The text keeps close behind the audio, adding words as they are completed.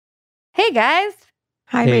Hey guys,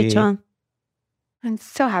 Hi, Hey. Rachel. I'm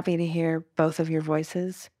so happy to hear both of your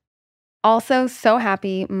voices. Also, so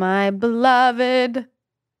happy my beloved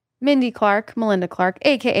Mindy Clarke, Melinda Clarke,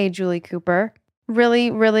 aka Julie Cooper.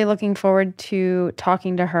 Really, really looking forward to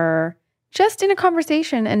talking to her just in a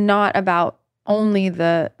conversation and not about only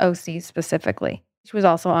the OC specifically. She was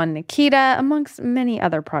also on Nikita, amongst many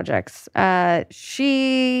other projects.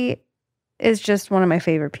 She is just one of my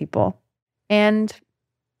favorite people and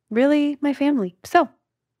really my family. So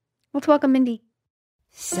let's welcome Mindy.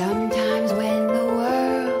 Sometimes when the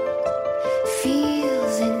world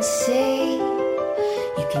feels insane,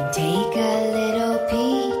 you can take a little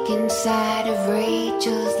peek inside of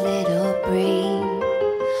Rachel's little brain.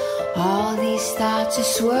 All these thoughts are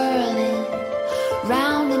swirling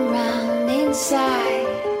round and round inside.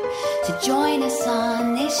 So join us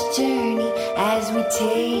on this journey as we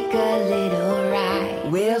take a little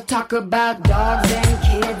ride. We'll talk about dogs and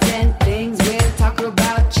kids and things. We'll talk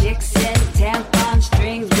about chicks and tampon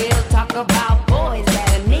strings. We'll talk about boys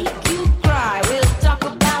that make you cry. We'll talk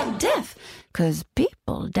about death, 'cause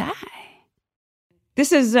people die.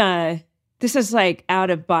 This is like out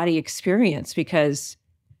of body experience because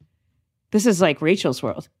this is like Rachel's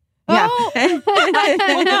world. Yeah.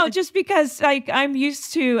 Well, no, just because like I'm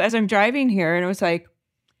used to as I'm driving here, and I was like,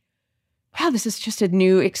 wow, this is just a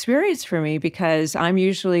new experience for me because I'm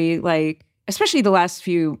usually like, especially the last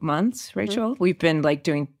few months, Rachel, we've been like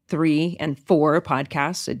doing 3 and 4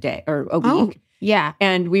 podcasts a day or a week. Yeah.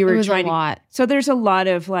 And we It were was trying a lot. So there's a lot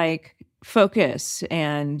of like focus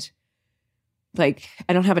and like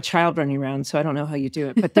I don't have a child running around, so I don't know how you do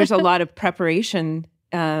it. But there's a lot of preparation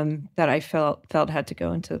that I felt had to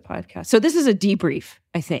go into the podcast. So this is a debrief,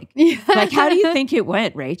 I think. Like, how do you think it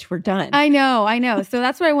went, Rach? We're done. I know. So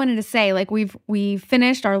that's what I wanted to say. Like we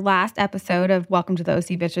finished our last episode of Welcome to the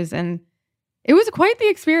OC Bitches, and it was quite the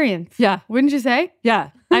experience. Yeah. Wouldn't you say? Yeah.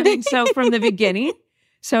 I mean, so from the beginning,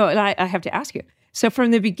 and I have to ask you. So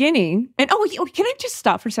from the beginning, and can I just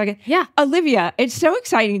stop for a second? Yeah. Olivia, it's so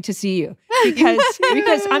exciting to see you because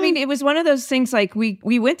I mean, it was one of those things like we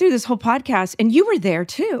went through this whole podcast and you were there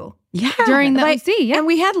too. Yeah. During the OC, yeah. And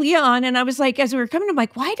we had Leah on and I was like, as we were coming, I'm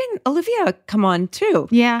like, why didn't Olivia come on too?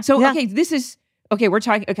 Yeah. So, Yeah. we're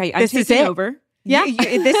talking, I'm This is taking it. over. Yeah.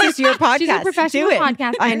 This is your podcast. She's a professional Do it.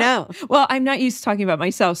 podcaster. I know. Well, I'm not used to talking about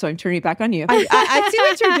myself, so I'm turning it back on you. I see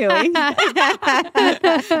what you're doing.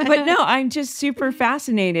 But no, I'm just super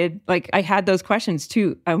fascinated. Like I had those questions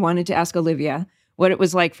too. I wanted to ask Olivia what it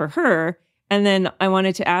was like for her. And then I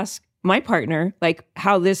wanted to ask my partner, like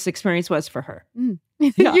how this experience was for her.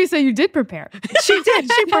 Yeah. You said you did prepare. She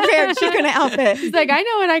did. She prepared. She couldn't help it. She's like, I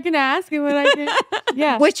know what I can ask and what I can.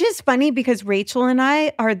 Yeah. Which is funny because Rachel and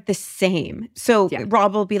I are the same. So Yeah.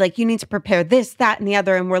 Rob will be like, you need to prepare this, that, and the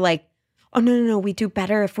other. And we're like, oh, no. We do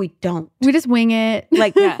better if we don't. We just wing it.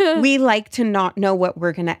 Like, we like to not know what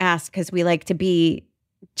we're going to ask because we like to be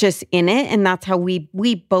just in it. And that's how we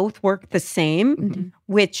both work the same, Mhm.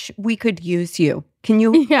 which we could use you. Can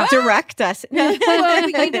you Yeah. direct us? Well,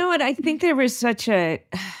 you know what? I think there was such you'll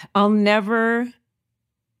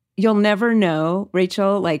never know,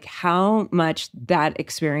 Rachel, like how much that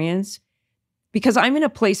experience, because I'm in a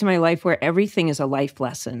place in my life where everything is a life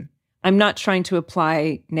lesson. I'm not trying to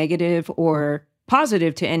apply negative or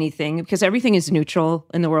positive to anything because everything is neutral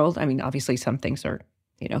in the world. I mean, obviously some things are,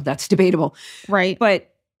 that's debatable, Right.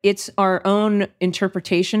 but it's our own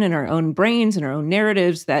interpretation and our own brains and our own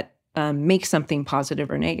narratives that make something positive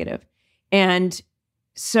or negative. And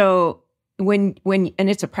so and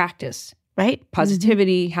it's a practice, right?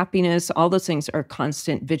 Positivity, happiness, all those things are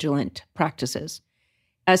constant, vigilant practices,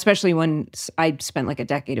 especially when I spent like a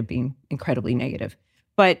decade of being incredibly negative.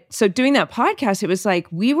 But so doing that podcast, it was like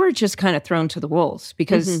we were just kind of thrown to the wolves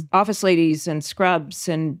because Office Ladies and Scrubs,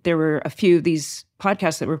 and there were a few of these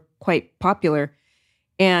podcasts that were quite popular.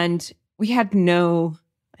 And we had no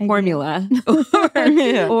formula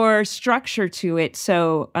or structure to it.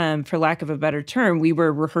 So for lack of a better term, we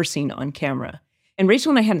were rehearsing on camera. And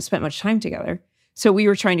Rachel and I hadn't spent much time together. So we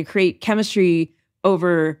were trying to create chemistry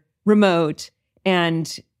over remote. And,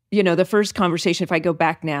 the first conversation, if I go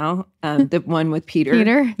back now, the one with Peter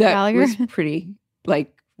that Gallagher was pretty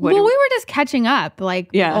like, we were just catching up, like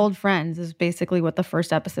Yeah. old friends is basically what the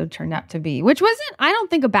first episode turned out to be, which wasn't, I don't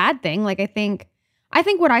think, a bad thing. Like, I think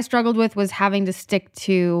what I struggled with was having to stick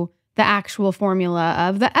to the actual formula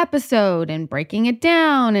of the episode and breaking it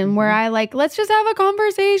down and where I like, let's just have a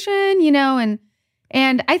conversation,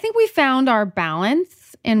 and I think we found our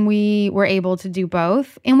balance and we were able to do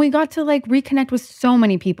both. And we got to like reconnect with so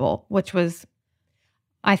many people, which was,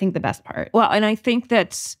 I think, the best part. Well, and I think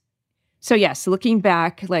that's So yes, looking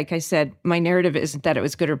back, like I said, my narrative isn't that it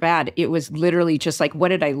was good or bad. It was literally just like, what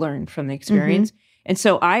did I learn from the experience? And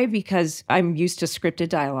so because I'm used to scripted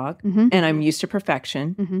dialogue and I'm used to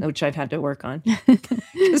perfection, which I've had to work on.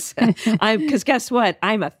 Because guess what?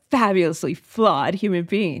 I'm a fabulously flawed human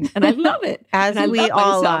being and I love it. As and we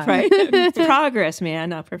all are. Right? It's progress, man,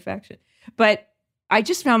 not perfection. But I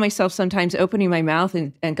just found myself sometimes opening my mouth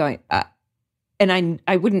and going, and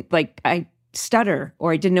I wouldn't I stutter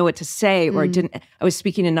or I didn't know what to say or I was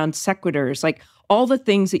speaking in non sequiturs. Like all the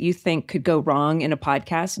things that you think could go wrong in a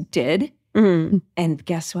podcast did. And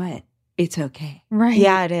guess what? It's okay. Right.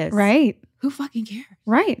 Yeah, it is. Right. Who fucking cares?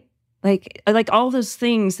 Right. Like all those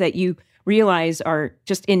things that you realize are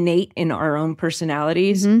just innate in our own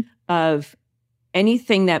personalities of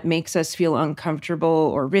anything that makes us feel uncomfortable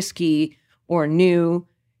or risky or new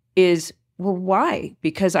is, well, why?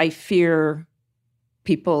 Because I fear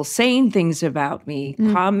people saying things about me,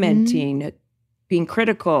 commenting, being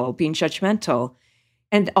critical, being judgmental.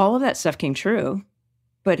 And all of that stuff came true.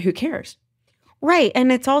 But who cares? Right.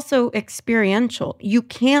 And it's also experiential. You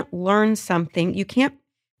can't learn something. You can't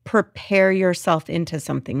prepare yourself into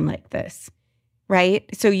something like this. Right.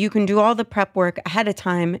 So you can do all the prep work ahead of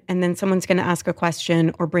time and then someone's going to ask a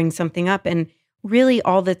question or bring something up. And really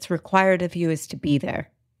all that's required of you is to be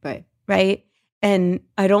there. Right. Right. And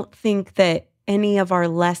I don't think that any of our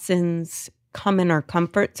lessons come in our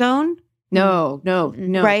comfort zone. No.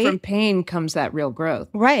 Right? From pain comes that real growth.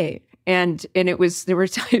 Right. And there were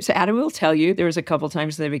times, Adam will tell you, there was a couple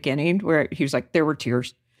times in the beginning where he was like, there were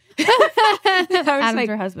tears. I was Adam's like,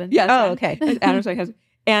 her husband. Yes. Oh, okay. Adam's my husband.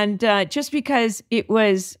 And just because it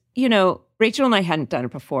was, Rachel and I hadn't done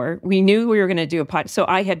it before. We knew we were going to do a pod. So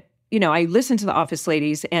I had, I listened to the Office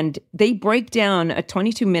Ladies and they break down a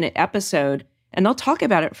 22-minute episode and they'll talk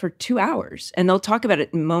about it for 2 hours and they'll talk about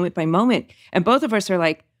it moment by moment. And both of us are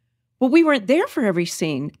like, well, we weren't there for every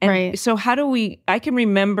scene. And so I can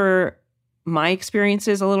remember my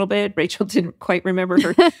experiences a little bit. Rachel didn't quite remember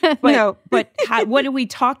her. But, what do we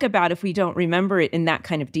talk about if we don't remember it in that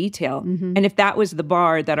kind of detail? And if that was the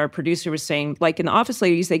bar that our producer was saying, like in the Office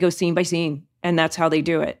Ladies, they go scene by scene and that's how they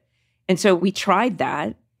do it. And so we tried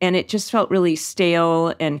that and it just felt really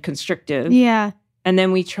stale and constrictive. Yeah. And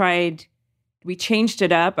then we changed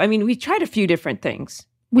it up. I mean, we tried a few different things.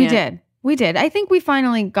 We did. I think we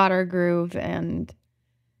finally got our groove. And,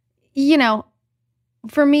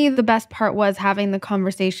 for me, the best part was having the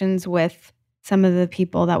conversations with some of the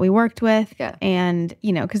people that we worked with. Yeah. And,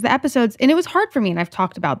 because the episodes, and it was hard for me, and I've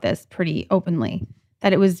talked about this pretty openly,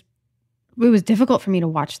 that it was difficult for me to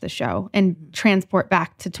watch the show and transport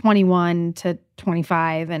back to 21 to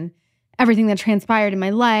 25 and everything that transpired in my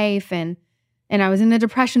life. And I was in a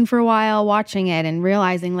depression for a while watching it and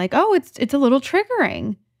realizing like, oh, it's a little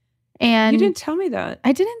triggering. And you didn't tell me that.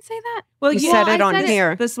 I didn't say that. Well, you said it on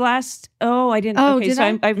here. This last, I didn't. Oh, okay, did so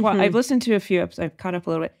I? I've listened to a few episodes. I've caught up a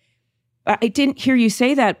little bit. I didn't hear you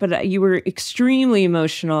say that, but you were extremely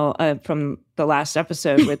emotional from the last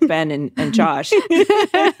episode with Ben and Josh.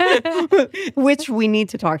 Which we need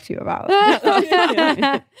to talk to you about.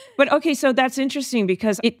 But okay, so that's interesting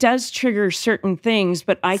because it does trigger certain things,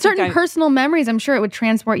 but certain personal memories. I'm sure it would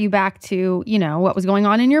transport you back to, what was going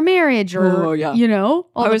on in your marriage or, all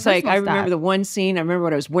I was like, I stuff. remember the one scene. I remember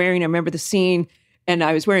what I was wearing. I remember the scene and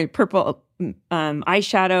I was wearing purple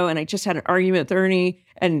eyeshadow and I just had an argument with Ernie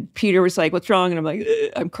and Peter was like, what's wrong? And I'm like,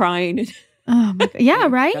 I'm crying. Oh my God. Yeah,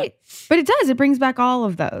 right? But it does. It brings back all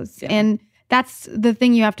of those. Yeah. And that's the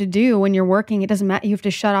thing you have to do when you're working. It doesn't matter. You have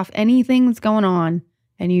to shut off anything that's going on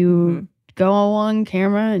and you go on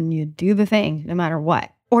camera and you do the thing no matter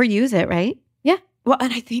what. Or use it, right? Yeah. Well,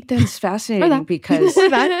 and I think that's fascinating because,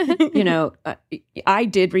 I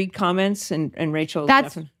did read comments and Rachel.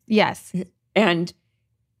 Yes. And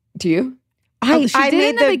do you? I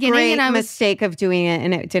made the great and mistake of doing it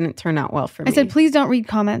and it didn't turn out well for me. I said, please don't read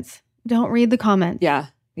comments. Don't read the comments. Yeah.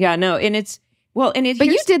 Yeah, no. And it's, but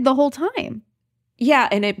you did the whole time. Yeah.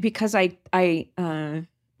 And because I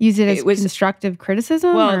use it as constructive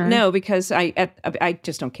criticism? Well, or? no, because I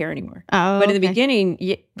just don't care anymore. Oh, but in the beginning,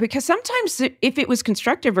 because sometimes if it was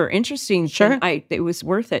constructive or interesting, sure, it was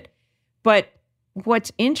worth it. But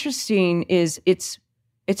what's interesting is it's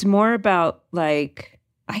more about like,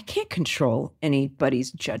 I can't control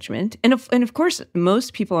anybody's judgment. And of course,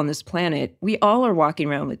 most people on this planet, we all are walking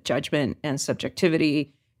around with judgment and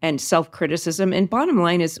subjectivity and self-criticism. And bottom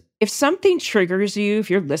line is, if something triggers you, if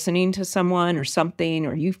you're listening to someone or something,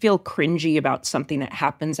 or you feel cringy about something that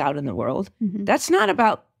happens out in the world, that's not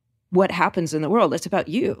about what happens in the world. It's about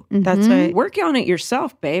you. That's right. Work on it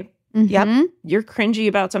yourself, babe. Yep. You're cringy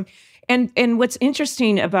about something. And what's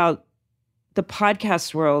interesting about the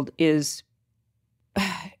podcast world is,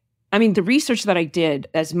 I mean, the research that I did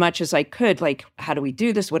as much as I could, like, how do we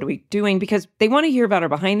do this? What are we doing? Because they want to hear about our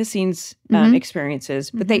behind the scenes experiences,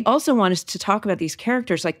 but they also want us to talk about these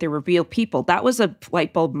characters like they were real people. That was a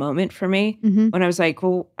light bulb moment for me when I was like,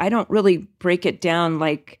 well, I don't really break it down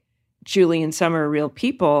like Julie and Summer are real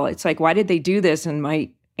people. It's like, why did they do this? And my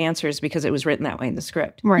answer is because it was written that way in the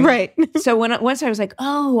script. Right. So once I was like,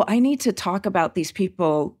 oh, I need to talk about these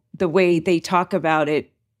people the way they talk about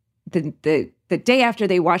it, the day after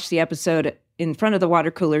they watch the episode in front of the water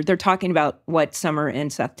cooler, they're talking about what Summer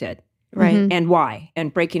and Seth did. Right. And why,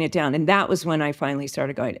 and breaking it down. And that was when I finally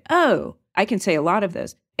started going, oh, I can say a lot of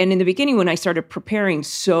this. And in the beginning, when I started preparing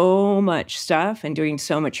so much stuff and doing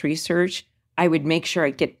so much research, I would make sure I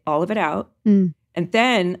get all of it out. And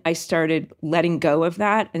then I started letting go of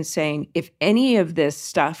that and saying, if any of this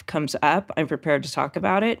stuff comes up, I'm prepared to talk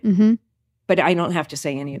about it, but I don't have to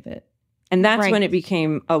say any of it. And that's when it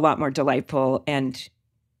became a lot more delightful and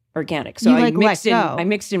organic. So I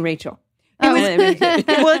mixed in Rachel. Well,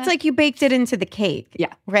 it's like you baked it into the cake.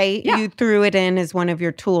 Yeah. Right? Yeah. You threw it in as one of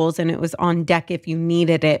your tools and it was on deck if you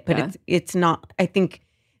needed it. But it's not, I think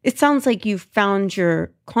it sounds like you found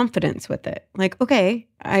your confidence with it. Like, okay,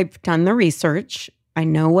 I've done the research. I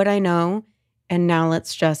know what I know. And now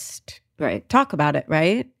let's just talk about it,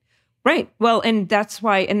 right? Right. Well, and that's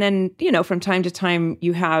why, and then, from time to time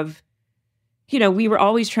you have, we were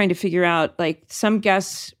always trying to figure out, like, some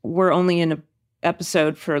guests were only in an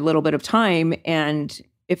episode for a little bit of time. And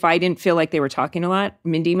if I didn't feel like they were talking a lot,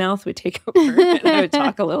 Mindy Mouth would take over and I would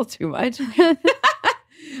talk a little too much.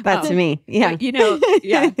 That's me. Yeah.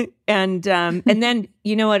 Yeah. And then,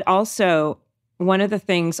 what, also, one of the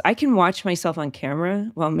things, I can watch myself on camera.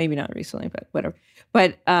 Well, maybe not recently, but whatever.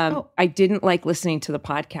 But I didn't like listening to the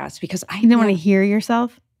podcast because I didn't want to hear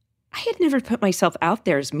yourself? I had never put myself out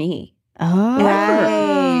there as me. Oh.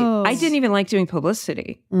 Ever. I didn't even like doing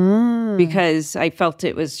publicity because I felt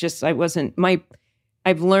it was just, I've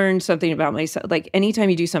learned something about myself. Like, anytime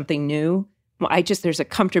you do something new, there's a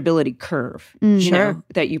comfortability curve,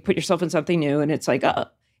 that you put yourself in something new and it's like,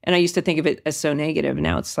 and I used to think of it as so negative. And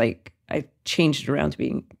now it's like, I've changed it around to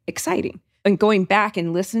being exciting. And going back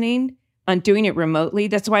and listening on doing it remotely,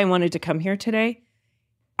 that's why I wanted to come here today.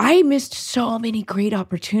 I missed so many great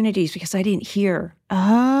opportunities because I didn't hear.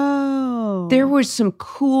 Oh. There were some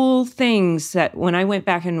cool things that when I went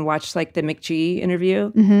back and watched, like, the McGee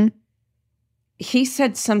interview, he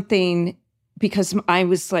said something, because I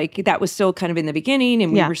was like, that was still kind of in the beginning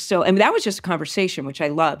and we were still, and that was just a conversation, which I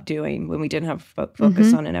loved doing when we didn't have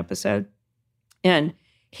focus on an episode. And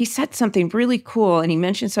he said something really cool and he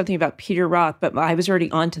mentioned something about Peter Roth, but I was already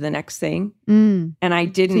on to the next thing. And I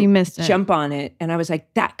didn't jump on it. And I was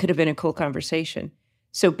like, that could have been a cool conversation.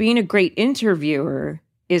 So being a great interviewer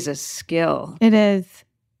is a skill. It is.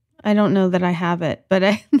 I don't know that I have it, but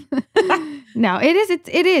no, it is.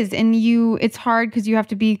 It is. And it's hard because you have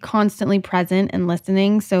to be constantly present and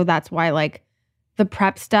listening. So that's why, like, the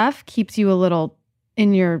prep stuff keeps you a little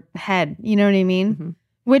in your head. You know what I mean?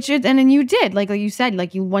 Which is, and then you did, like you said,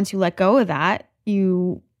 like, once you let go of that,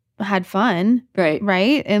 you had fun.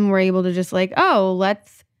 Right. And were able to just, like, oh,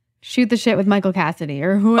 let's shoot the shit with Michael Cassidy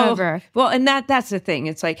or whoever. Oh, well, and that's the thing.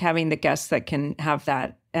 It's like having the guests that can have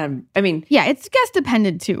that. Yeah, it's guest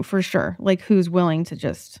dependent too, for sure. Like, who's willing to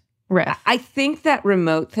just riff. I think that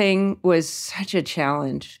remote thing was such a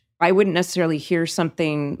challenge. I wouldn't necessarily hear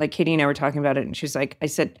something, like Katie and I were talking about it, and she's like, I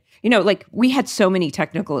said, like, we had so many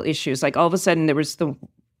technical issues. Like, all of a sudden there was the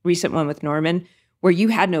recent one with Norman where you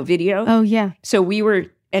had no video. Oh, yeah. So we were,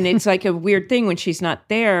 and it's like a weird thing when she's not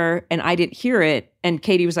there and I didn't hear it. And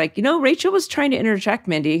Katie was like, Rachel was trying to interject,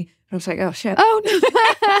 Mindy. I was like, oh, shit. Oh, no.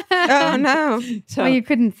 Oh, no. So you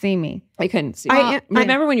couldn't see me. I couldn't see you.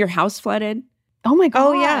 Remember when your house flooded? Oh, my God.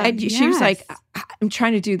 Oh, yeah. And she was like, I'm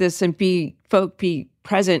trying to do this and be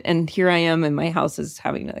present. And here I am, and my house is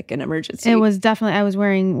having, like, an emergency. It was definitely, I was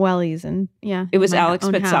wearing wellies and, It was Alex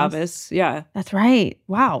Betsavas. Yeah. That's right.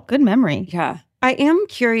 Wow. Good memory. Yeah. I am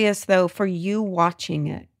curious, though, for you watching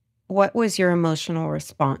it, what was your emotional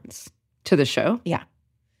response? To the show? Yeah.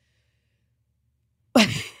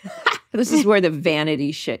 This is where the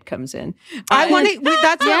vanity shit comes in. That's what we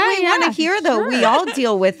want to hear, though. Sure. We all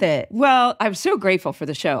deal with it. Well, I'm so grateful for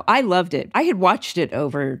the show. I loved it. I had watched it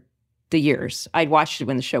over the years. I'd watched it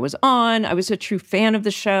when the show was on. I was a true fan of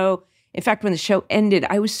the show. In fact, when the show ended,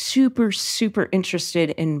 I was super, super interested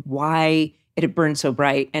in why it had burned so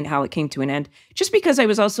bright and how it came to an end. Just because I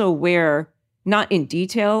was also aware, not in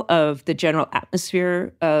detail, of the general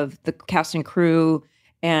atmosphere of the cast and crew,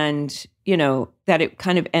 and, that it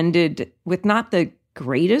kind of ended with not the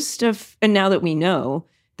greatest of, and now that we know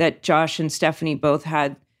that Josh and Stephanie both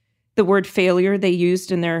had the word failure they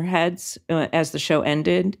used in their heads as the show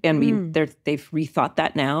ended. And they've rethought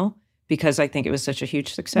that now because I think it was such a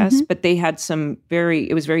huge success. But they had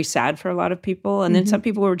it was very sad for a lot of people. And then some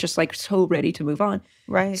people were just like so ready to move on.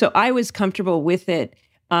 Right. So I was comfortable with it.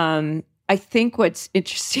 I think what's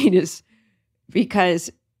interesting is because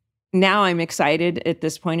now I'm excited at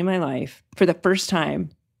this point in my life for the first time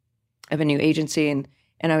of a new agency. And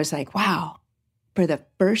I was like, wow, for the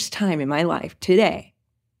first time in my life today,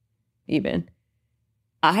 even,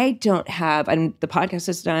 I don't have, the podcast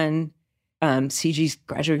is done. CG's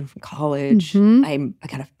graduating from college. I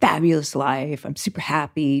got a fabulous life. I'm super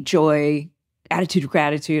happy, joy, attitude of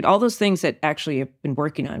gratitude, all those things that actually have been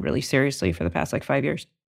working on really seriously for the past 5 years.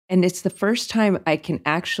 And it's the first time I can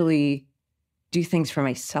actually do things for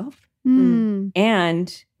myself.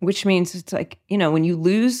 And which means it's like, when you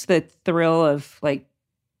lose the thrill of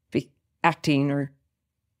acting, or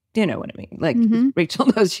you know what I mean? Rachel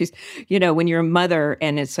knows she's, when you're a mother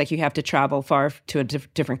and it's like you have to travel far to a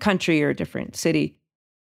different country or a different city.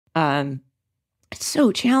 It's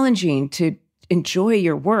so challenging to enjoy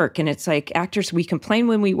your work. And it's like actors, we complain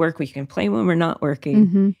when we work, we complain when we're not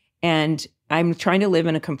working. And I'm trying to live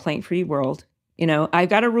in a complaint-free world. I've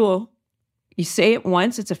got a rule. You say it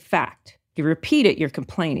once, it's a fact. You repeat it, you're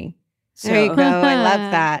complaining. So, there you go. I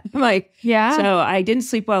love that. I'm like, so I didn't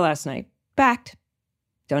sleep well last night. Fact.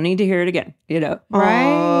 Don't need to hear it again, Right.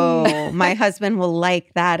 Oh, my husband will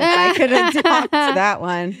like that if I could adopt that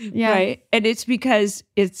one. Yeah. Right. And it's because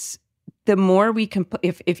it's the more we can,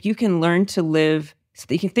 if you can learn to live, so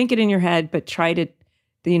that you can think it in your head, but try to,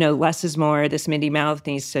 less is more. This Mindy mouth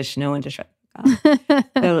needs to know when to shut up.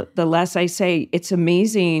 The less I say, it's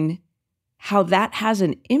amazing how that has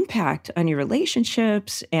an impact on your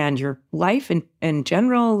relationships and your life in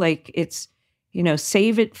general. Like it's,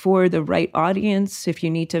 save it for the right audience. If you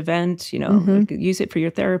need to vent, use it for your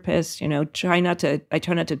therapist, I try not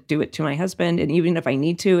to do it to my husband. And even if I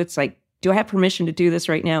need to, it's like, do I have permission to do this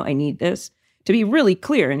right now? I need this, to be really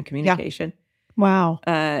clear in communication. Yeah. Wow.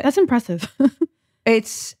 That's impressive.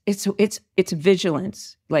 It's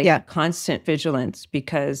vigilance, constant vigilance,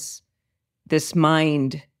 because this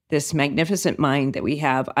magnificent mind that we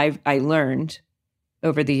have, I learned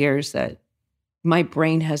over the years that my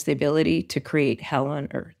brain has the ability to create hell on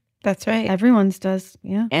earth. That's right. Everyone's does.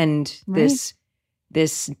 Yeah. And this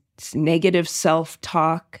negative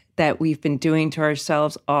self-talk that we've been doing to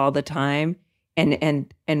ourselves all the time.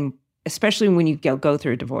 And especially when you go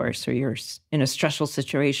through a divorce or you're in a stressful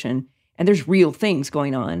situation and there's real things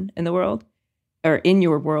going on in the world, or in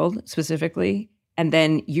your world specifically, and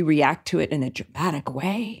then you react to it in a dramatic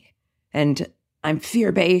way. And I'm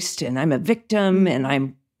fear-based and I'm a victim and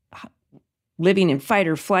I'm living in fight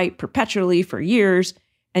or flight perpetually for years,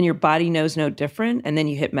 and your body knows no different. And then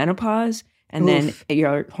you hit menopause, and then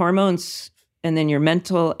your hormones, and then your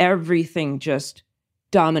mental, everything just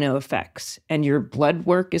domino effects. And your blood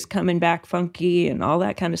work is coming back funky and all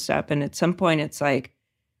that kind of stuff. And at some point, it's like,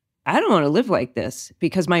 I don't want to live like this,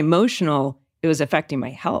 because my emotional, it was affecting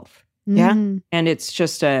my health. Yeah. And it's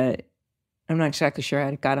just I'm not exactly sure how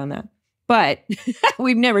I got on that. But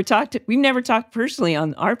we've never talked personally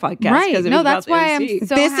on our podcast. Right. No, that's why I'm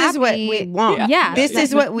so this happy. Is what we want. Yeah. This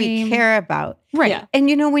is what we care about. Right. Yeah. And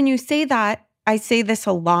when you say that, I say this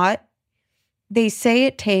a lot. They say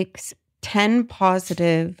it takes 10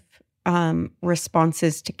 positive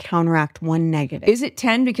responses to counteract one negative. Is it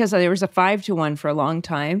 10? Because there was a 5-1 for a long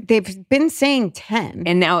time. They've been saying 10.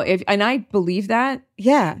 And now, and I believe that.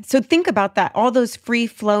 Yeah. So think about that. All those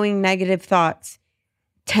free-flowing negative thoughts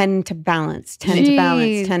tend to balance, tend to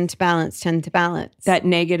balance, tend to balance, tend to balance. That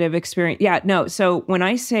negative experience. Yeah, no. So when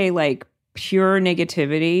I say pure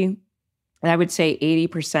negativity, I would say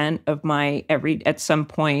 80% of my at some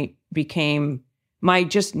point became my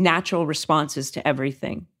just natural responses to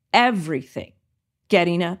everything. Everything.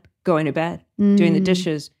 Getting up, going to bed, doing the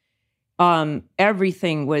dishes.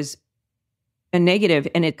 Everything was a negative.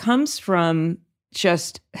 And it comes from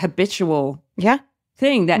just habitual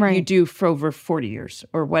thing that you do for over 40 years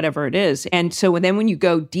or whatever it is. And so then when you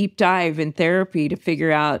go deep dive in therapy to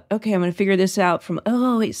figure out, okay, I'm going to figure this out from,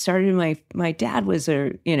 it started my dad was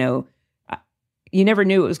you never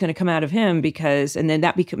knew it was going to come out of him and then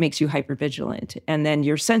that makes you hypervigilant, and then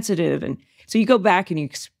you're sensitive. And so you go back and you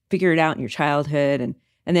figure it out in your childhood, and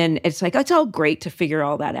then it's like, it's all great to figure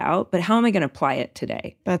all that out, but how am I going to apply it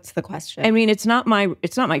today? That's the question. I mean, it's not my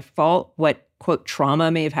fault what quote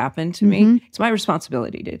trauma may have happened to me. It's my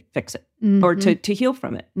responsibility to fix it or to heal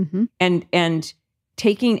from it. And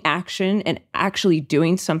taking action and actually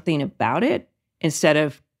doing something about it instead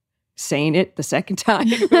of saying it the second time,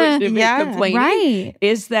 complaining, right.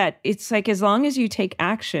 is that it's like, as long as you take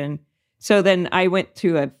action. So then I went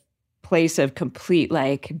to a place of complete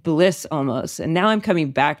like bliss almost. And now I'm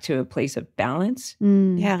coming back to a place of balance.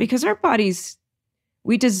 Yeah. Because our bodies,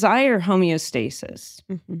 we desire homeostasis,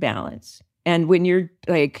 balance. And when you're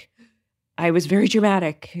like, I was very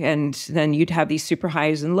dramatic, and then you'd have these super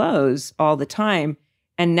highs and lows all the time.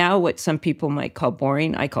 And now what some people might call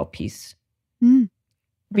boring, I call peace.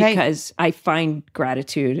 Because I find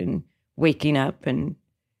gratitude in waking up and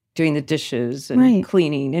doing the dishes and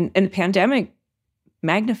cleaning. And the pandemic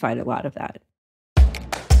magnified a lot of that.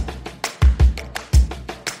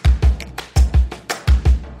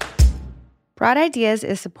 Broad Ideas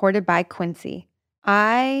is supported by Quincy.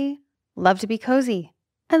 I love to be cozy.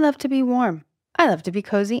 I love to be warm. I love to be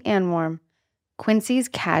cozy and warm. Quincy's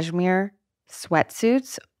cashmere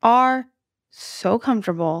sweatsuits are so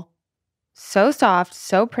comfortable, so soft,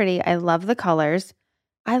 so pretty. I love the colors.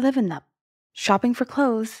 I live in them. Shopping for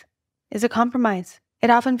clothes is a compromise. It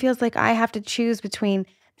often feels like I have to choose between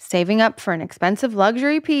saving up for an expensive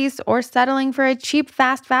luxury piece or settling for a cheap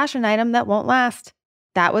fast fashion item that won't last.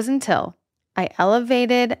 That was until I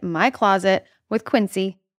elevated my closet with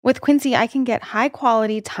Quincy. With Quincy, I can get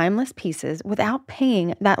high-quality, timeless pieces without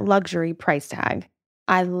paying that luxury price tag.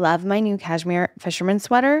 I love my new cashmere fisherman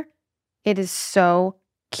sweater. It is so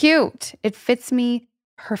cute. It fits me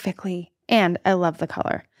perfectly, and I love the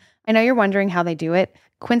color. I know you're wondering how they do it.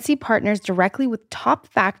 Quincy partners directly with top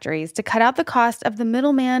factories to cut out the cost of the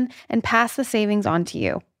middleman and pass the savings on to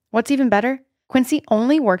you. What's even better? Quincy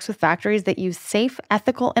only works with factories that use safe,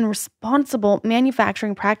 ethical, and responsible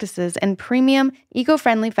manufacturing practices and premium,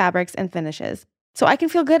 eco-friendly fabrics and finishes. So I can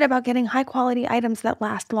feel good about getting high-quality items that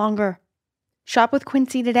last longer. Shop with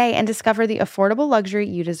Quincy today and discover the affordable luxury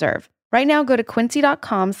you deserve. Right now, go to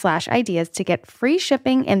quincy.com/ideas to get free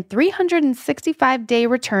shipping and 365-day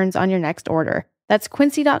returns on your next order. That's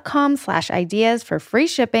quincy.com/ideas for free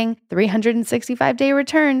shipping, 365-day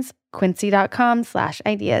returns,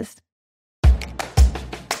 quincy.com/ideas.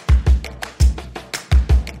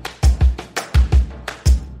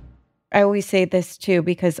 I always say this too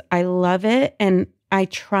because I love it and I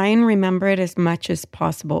try and remember it as much as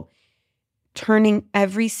possible. Turning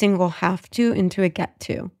every single have to into a get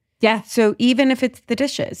to. Yeah. So even if it's the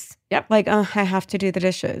dishes. Yep. Like, I have to do the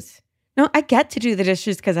dishes. No, I get to do the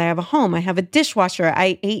dishes because I have a home. I have a dishwasher.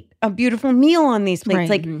 I ate a beautiful meal on these plates.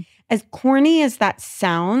 Like, as corny as that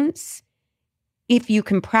sounds, if you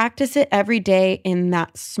can practice it every day in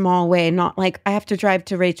that small way, not like I have to drive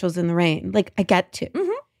to Rachel's in the rain. Like, I get to.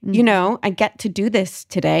 You know, I get to do this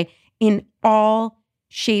today in all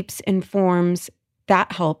shapes and forms.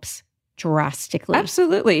 That helps drastically.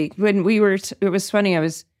 Absolutely. When we were, it was funny.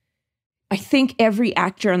 I think every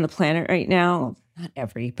actor on the planet right now, not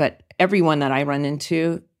every, but everyone that I run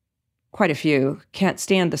into, quite a few, can't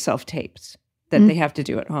stand the self-tapes that they have to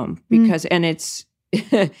do at home because, and it's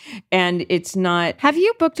not. Have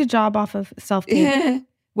you booked a job off of self-tape?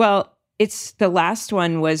 Well, the last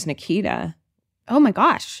one was Nikita. Oh my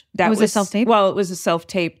gosh. That was a self-tape? Well, it was a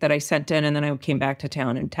self-tape that I sent in and then I came back to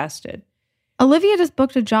town and tested. Olivia just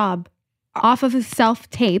booked a job off of a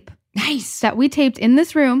self-tape. Nice. That we taped in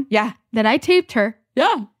this room. Yeah. That I taped her.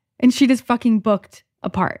 Yeah. And she just fucking booked a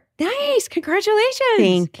part. Nice. Congratulations.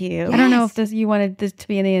 Thank you. Yes. I don't know if you wanted this to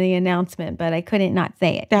be in the announcement, but I couldn't not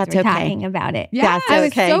say it. That's we're okay. Talking about it. Yeah. That's I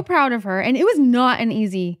was okay. so proud of her. And it was not an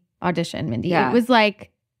easy audition, Mindy. Yeah. It was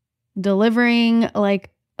like delivering like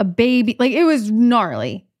a baby. Like it was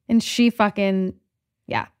gnarly. And she fucking,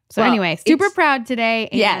 yeah. So anyway, super proud today.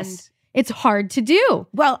 And yes. It's hard to do.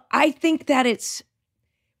 Well, I think that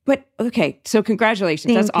but okay. So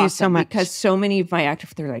congratulations. Thank That's you awesome. so much. Because so many of my actors,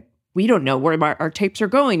 they're like, we don't know where our tapes are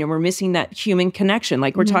going and we're missing that human connection.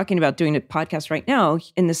 Like we're talking about doing a podcast right now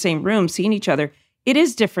in the same room, seeing each other. It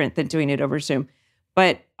is different than doing it over Zoom.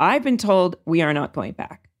 But I've been told we are not going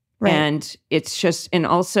back. Right. And it's just, and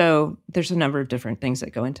also there's a number of different things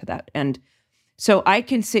that go into that. And so I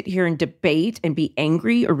can sit here and debate and be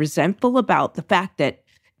angry or resentful about the fact that,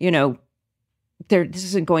 this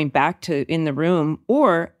isn't going back to in the room,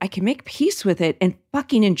 or I can make peace with it and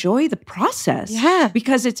fucking enjoy the process. Yeah.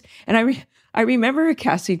 Because I remember a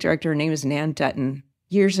casting director, her name is Nan Dutton,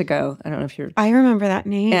 years ago. I don't know if you're. I remember that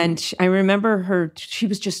name. And I remember her, she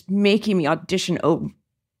was just making me audition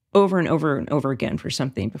over and over and over again for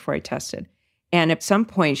something before I tested. And at some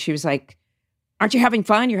point she was like, aren't you having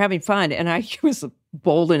fun? You're having fun. And I was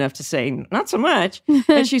bold enough to say, not so much.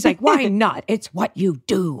 And she's like, why not? It's what you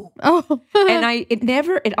do. Oh. And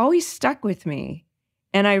it always stuck with me.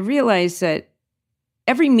 And I realized that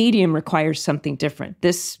every medium requires something different.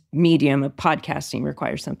 This medium of podcasting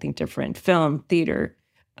requires something different. Film, theater,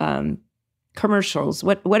 commercials,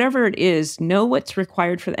 whatever it is, know what's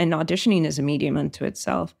required for, and auditioning is a medium unto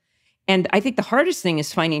itself. And I think the hardest thing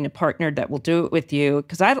is finding a partner that will do it with you,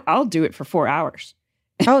 because I'll do it for 4 hours.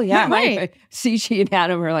 Oh, yeah. Right. CG and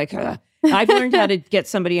Adam are like, ugh. I've learned how to get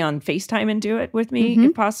somebody on FaceTime and do it with me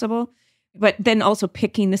if possible. But then also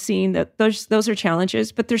picking the scene, those are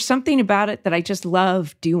challenges. But there's something about it that I just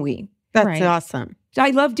love doing. That's awesome.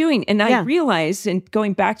 I love doing. And I realize, and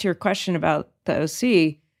going back to your question about the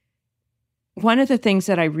OC, one of the things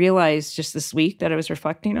that I realized just this week that I was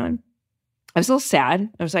reflecting on, I was a little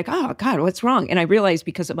sad. I was like, oh God, what's wrong? And I realized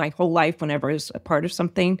because of my whole life, whenever I was a part of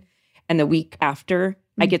something, and the week after,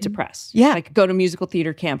 I get depressed. Yeah. I could go to musical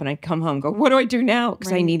theater camp and I'd come home and go, what do I do now?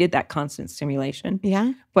 Because I needed that constant stimulation.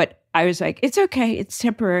 Yeah. But I was like, it's okay. It's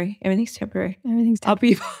temporary. Everything's temporary. I'll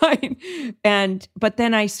be fine. But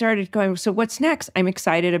then I started going, so what's next? I'm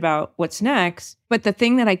excited about what's next. But the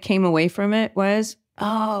thing that I came away from it was,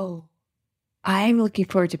 oh, I'm looking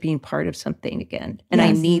forward to being part of something again. And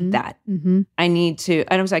I need that. I need to,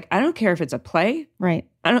 and I was like, I don't care if it's a play. Right.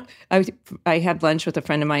 I had lunch with a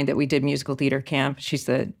friend of mine that we did musical theater camp. She's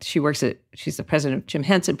the president of Jim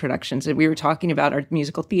Henson Productions. And we were talking about our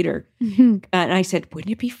musical theater. And I said,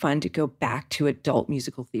 wouldn't it be fun to go back to adult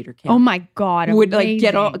musical theater camp? Oh my God. Would like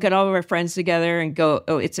get all of our friends together and go,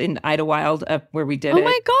 it's in Idlewild where we did it. Oh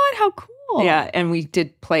my God, how cool. Yeah. And we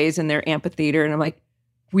did plays in their amphitheater. And I'm like,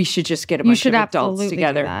 we should just get a bunch of adults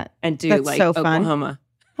together and do That's like so fun. Oklahoma.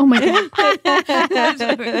 Oh my God.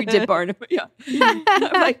 We did Barnum. Yeah.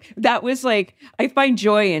 I'm like, that was like, I find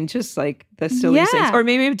joy in just like the silly things. Or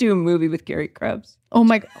maybe do a movie with Gary Krebs. Oh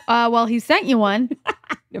my, well, he sent you one.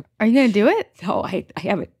 Are you going to do it? No, I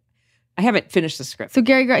haven't finished the script. So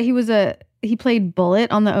Gary, he played Bullet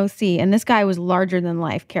on the OC, and this guy was larger than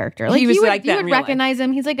life character. Like he was you would, like that you in would real recognize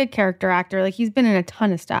him. He's like a character actor. Like he's been in a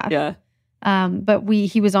ton of stuff. Yeah. But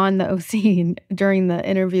he was on the OC during the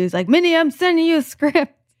interviews, like, Minnie, I'm sending you a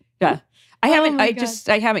script. Yeah. I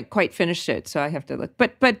haven't quite finished it, so I have to look.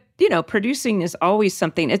 But you know, producing is always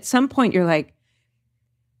something. At some point you're like,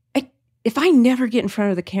 if I never get in front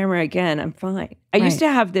of the camera again, I'm fine. I used to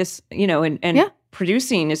have this, you know, and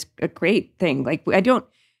producing is a great thing. Like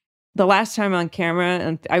the last time on camera,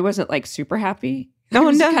 and I wasn't like super happy. It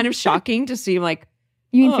was kind of shocking to see like,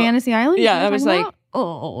 you mean Fantasy Island? Yeah, I was like,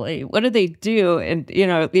 oh, wait, what did they do? And, you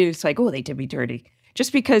know, it's like, oh, they did me dirty.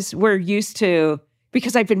 Just because we're used to,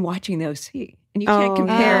 because I've been watching the OC. And you can't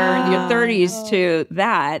compare your 30s to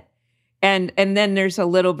that. And then there's a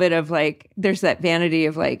little bit of like, there's that vanity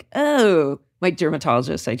of like, oh, my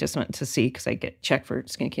dermatologist I just went to see because I get checked for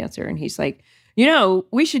skin cancer. And he's like, you know,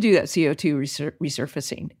 we should do that CO2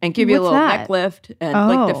 resurfacing and give you a little neck lift.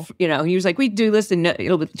 And he was like, we do this and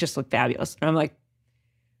it'll just look fabulous. And I'm like,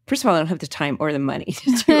 first of all, I don't have the time or the money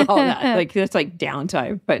to do all that. Like, that's like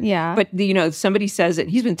downtime. But you know, somebody says it.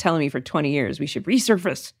 He's been telling me for 20 years, we should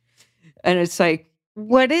resurface. And it's like,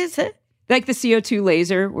 what is it? Like the CO2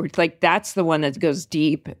 laser, where it's like, that's the one that goes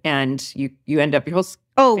deep and you end up, your whole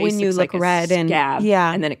face when you look like red and scab,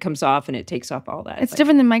 and then it comes off and it takes off all that. It's like,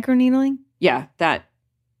 different than microneedling? Yeah, that's,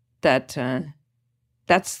 it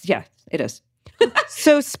is.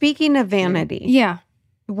 So speaking of vanity. Yeah.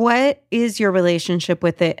 What is your relationship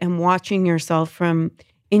with it and watching yourself from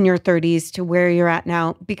in your 30s to where you're at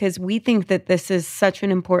now? Because we think that this is such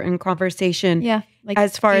an important conversation. Yeah. Like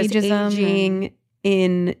as far as ageism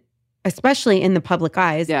aging especially in the public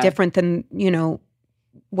eye is different than, you know,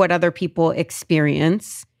 what other people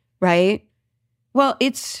experience, right? Well,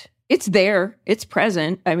 it's there. It's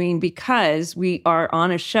present. I mean, because we are on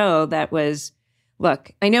a show that was,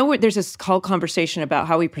 look, I know there's this whole conversation about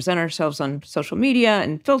how we present ourselves on social media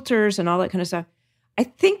and filters and all that kind of stuff. I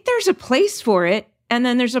think there's a place for it, and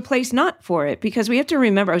then there's a place not for it, because we have to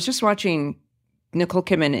remember, I was just watching Nicole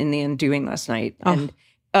Kidman in The Undoing last night, and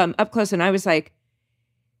up close, and I was like,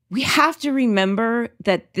 we have to remember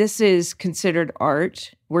that this is considered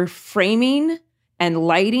art. We're framing and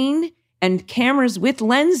lighting, and cameras with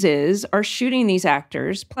lenses are shooting these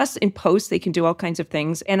actors. Plus, in post, they can do all kinds of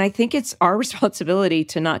things. And I think it's our responsibility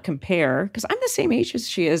to not compare, because I'm the same age as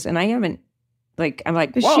she is, and I haven't, like, I'm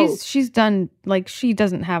like, whoa. She's done, like, she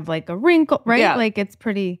doesn't have, like, a wrinkle, right? Yeah. Like, it's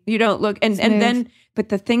pretty. You don't look, and then, but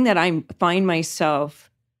the thing that I find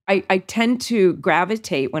myself, I tend to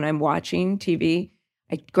gravitate when I'm watching TV,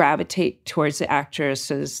 I gravitate towards the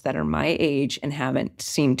actresses that are my age and haven't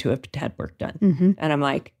seemed to have had work done. Mm-hmm. And I'm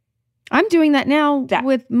like, I'm doing that now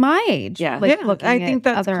with my age. Yeah. Like looking I think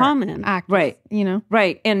that's common. Actors, right. You know?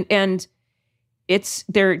 Right. And it's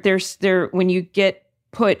there when you get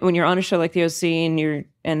when you're on a show like the OC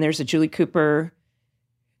and there's a Julie Cooper,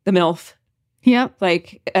 the MILF, Yep.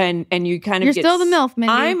 like, and you kind of You're still the MILF,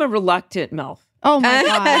 Mindy. I'm a reluctant MILF. Oh my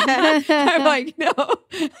God. I'm like, no.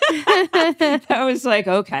 I was like,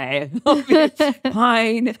 okay, I'll be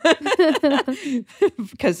fine.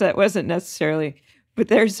 Because that wasn't necessarily,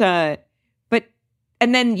 but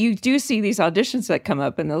and then you do see these auditions that come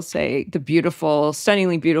up and they'll say the beautiful,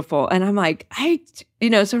 stunningly beautiful. And I'm like,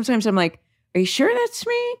 sometimes I'm like, are you sure that's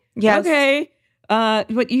me? Yes. Okay.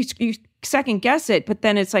 But you second guess it. But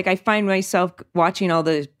then it's like, I find myself watching all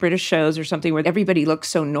the British shows or something where everybody looks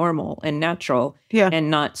so normal and natural and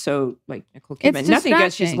not so like Nicole Kidman. Nothing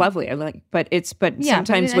against, she's lovely. I like, but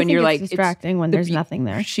sometimes when you're like, distracting when there's nothing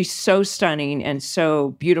there. She's so stunning and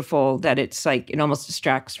so beautiful that it's like, it almost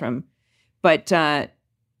distracts from, but,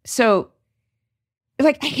 so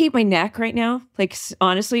like, I hate my neck right now. Like,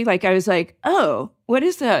 honestly, like I was like, oh, what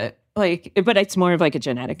is that? Like, but it's more of like a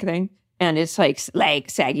genetic thing. And it's like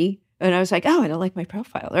saggy. And I was like, oh, I don't like my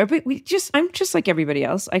profile. But I'm just like everybody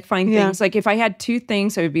else. I find things like if I had two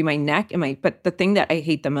things, it would be my neck and but the thing that I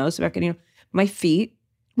hate the most about getting my feet.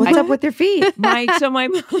 What's up with your feet? I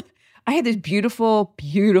had this beautiful,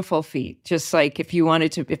 beautiful feet. Just like if I'd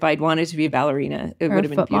wanted to be a ballerina, it would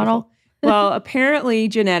have been beautiful. Model. Well, apparently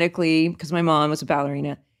genetically, because my mom was a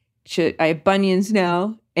ballerina, I have bunions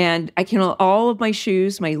now, and I can all of my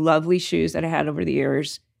shoes, my lovely shoes that I had over the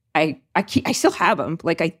years. I still have them.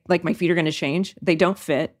 Like my feet are going to change. They don't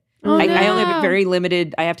fit. Oh, I only have it very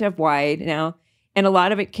limited. I have to have wide now. And a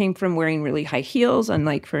lot of it came from wearing really high heels on,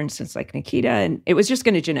 like, for instance, like Nikita. And it was just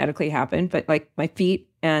going to genetically happen. But like my feet,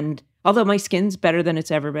 and although my skin's better than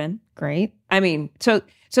it's ever been. Great. I mean, so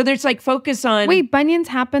there's like focus on. Wait, bunions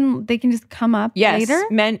happen. They can just come up later?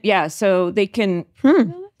 Yeah. So they can,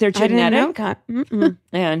 they're genetic. I didn't know that.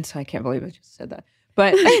 And I can't believe I just said that.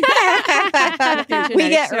 But we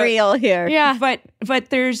get real here. Yeah. But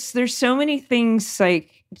there's so many things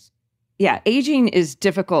like, aging is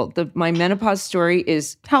difficult. My menopause story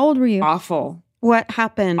is How old were you? awful. What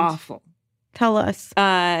happened? Awful. Tell us.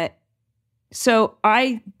 So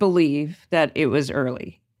I believe that it was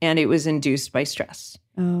early and it was induced by stress.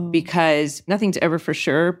 Oh. Because nothing's ever for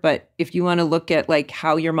sure. But if you want to look at like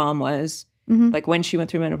how your mom was, like when she went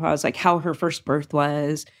through menopause, like how her first birth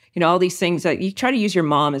was, all these things that you try to use your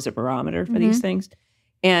mom as a barometer for these things.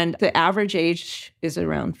 And the average age is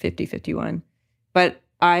around 50, 51. But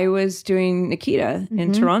I was doing Nikita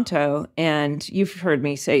in Toronto, and you've heard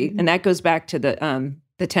me say, and that goes back to the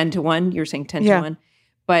 10-1. You're saying 10-1,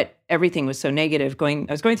 but everything was so negative. I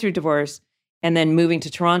was going through divorce and then moving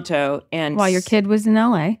to Toronto, and while your kid was in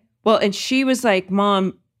LA. Well, and she was like,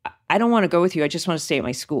 "Mom, I don't want to go with you. I just want to stay at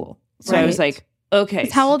my school." So I was like, "Okay."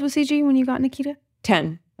 How old was CG when you got Nikita?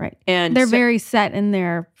 10. Right. And they're very set in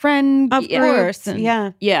their friend of course.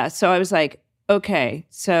 Yeah. So I was like, okay.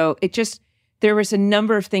 So there was a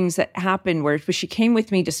number of things that happened but she came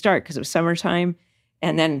with me to start because it was summertime.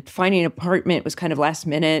 And then finding an apartment was kind of last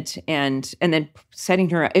minute. And then setting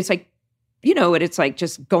her up. It's like, what it's like,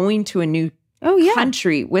 just going to a new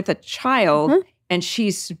country with a child. And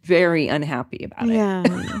she's very unhappy about it. Yeah.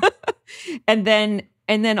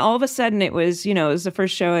 And then all of a sudden it was the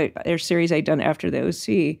first show or series I'd done after the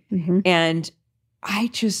OC. And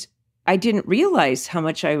I didn't realize how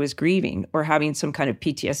much I was grieving or having some kind of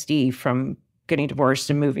PTSD from getting divorced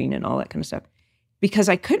and moving and all that kind of stuff because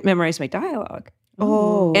I couldn't memorize my dialogue.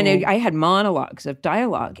 Oh. And I had monologues of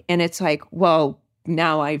dialogue. And it's like, well,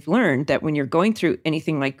 now I've learned that when you're going through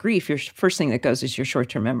anything like grief, your first thing that goes is your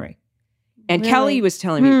short-term memory. And really? Kelly was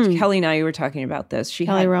telling me, Kelly and I were talking about this.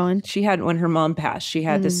 Kelly Rowan. She had, when her mom passed, she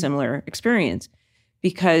had this similar experience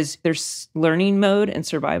because there's learning mode and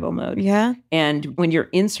survival mode. Yeah. And when you're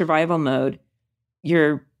in survival mode,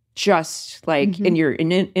 you're just like, and you're in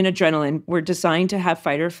adrenaline. We're designed to have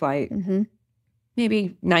fight or flight,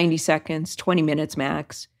 maybe 90 seconds, 20 minutes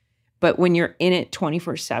max. But when you're in it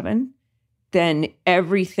 24/7, then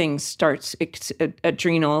everything starts,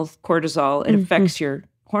 adrenal, cortisol, it affects your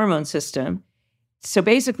hormone system. So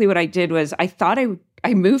basically what I did was I thought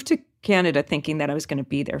I moved to Canada thinking that I was going to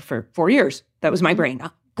be there for 4 years. That was my brain.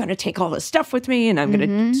 I'm going to take all this stuff with me and I'm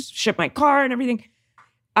going to ship my car and everything.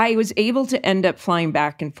 I was able to end up flying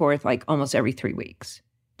back and forth like almost every 3 weeks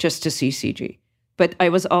just to see CG. But I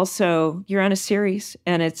was also, you're on a series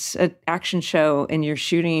and it's an action show and you're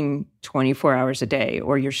shooting 24 hours a day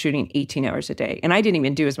or you're shooting 18 hours a day. And I didn't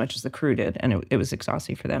even do as much as the crew did. And it was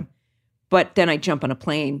exhausting for them. But then I'd jump on a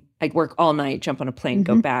plane. I'd work all night, jump on a plane,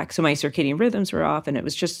 go back. So my circadian rhythms were off and it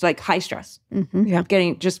was just like high stress. Yeah.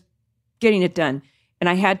 Getting it done. And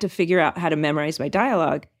I had to figure out how to memorize my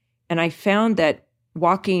dialogue. And I found that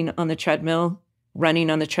walking on the treadmill running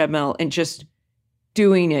on the treadmill and just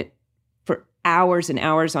doing it for hours and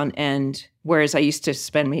hours on end. Whereas I used to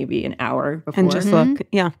spend maybe an hour before. And just look.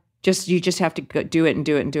 Yeah. You just have to go do it and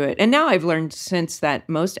do it and do it. And now I've learned since that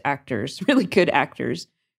most actors, really good actors,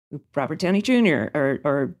 Robert Downey Jr.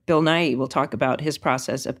 or Bill Nye will talk about his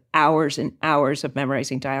process of hours and hours of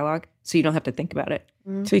memorizing dialogue, so you don't have to think about it.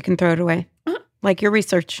 So you can throw it away, like your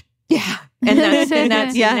research. Yeah, and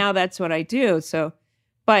that's now that's what I do. So,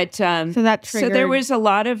 but So that so triggered. there was a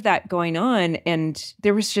lot of that going on, and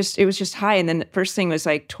it was just high. And then the first thing was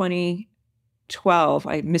like 2012,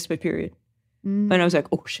 I missed my period, and I was like,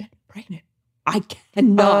 oh shit, pregnant! I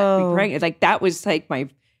cannot be pregnant. Like that was like my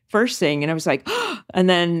first thing. And I was like, and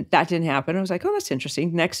then that didn't happen. I was like, oh, that's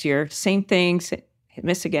interesting. Next year, same thing,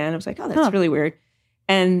 miss again. I was like, oh, that's really weird.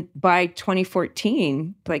 And by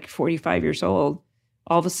 2014, like 45 years old,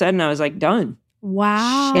 all of a sudden I was like, done.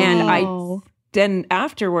 Wow. And then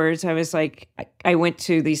afterwards, I was like, I went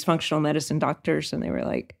to these functional medicine doctors and they were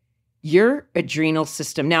like, your adrenal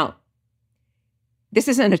system. Now, this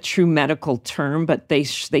isn't a true medical term, but they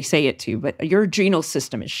say it too, but your adrenal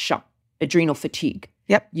system is shot, adrenal fatigue.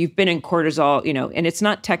 Yep. You've been in cortisol, and it's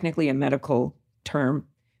not technically a medical term,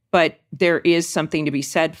 but there is something to be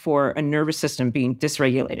said for a nervous system being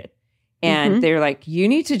dysregulated. And they're like, you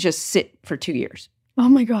need to just sit for 2 years. Oh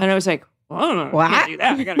my God. And I was like, oh, I can't do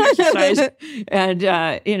that. I got to exercise. And,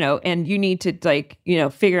 and you need to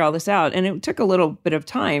figure all this out. And it took a little bit of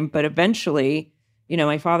time, but eventually,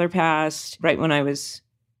 my father passed right when I was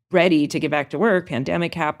ready to get back to work.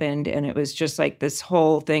 Pandemic happened. And it was just like this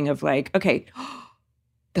whole thing of like, okay,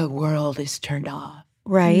 the world is turned off.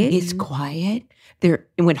 Right. It's quiet. And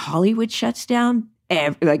when Hollywood shuts down,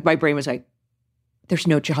 like my brain was like, there's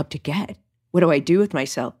no job to get. What do I do with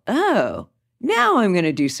myself? Oh, now I'm going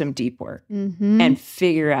to do some deep work and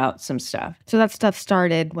figure out some stuff. So that stuff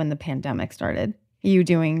started when the pandemic started. You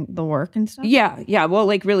doing the work and stuff? Yeah. Yeah. Well,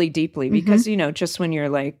 like really deeply because, just when you're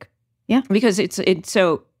like, yeah, because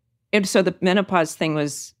so the menopause thing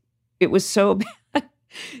was so bad.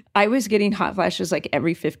 I was getting hot flashes like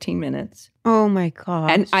every 15 minutes. Oh my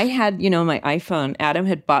God. And I had, my iPhone, Adam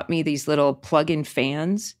had bought me these little plug-in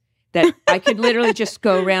fans that I could literally just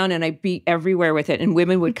go around and I'd be everywhere with it. And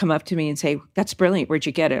women would come up to me and say, that's brilliant. Where'd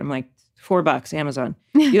you get it? I'm like, $4, Amazon.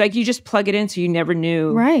 You just plug it in so you never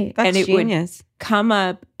knew. Right. That's and it genius. would come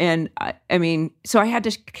up. And so I had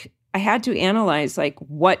to analyze like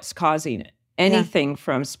what's causing it. Anything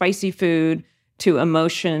from spicy food to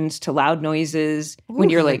emotions, to loud noises, when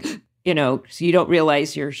you're like, so you don't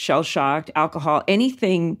realize you're shell-shocked, alcohol,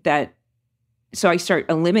 anything that, so I start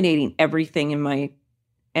eliminating everything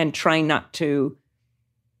and trying not to,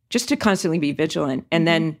 just to constantly be vigilant. And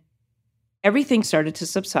then everything started to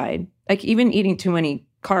subside. Like even eating too many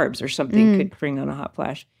carbs or something could bring on a hot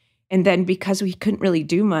flash. And then because we couldn't really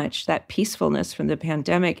do much, that peacefulness from the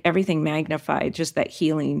pandemic, everything magnified, just that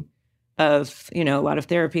healing of, a lot of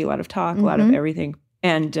therapy, a lot of talk, a lot of everything.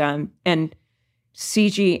 And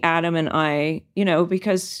CG, Adam and I,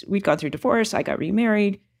 because we'd gone through divorce, I got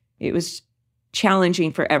remarried. It was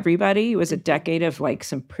challenging for everybody. It was a decade of like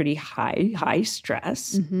some pretty high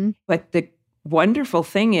stress. But the wonderful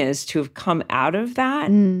thing is to have come out of that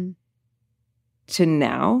to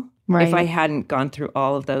now. Right. If I hadn't gone through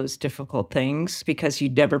all of those difficult things, because you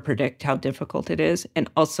never predict how difficult it is. And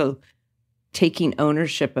also taking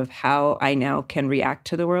ownership of how I now can react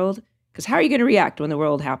to the world. Because how are you going to react when the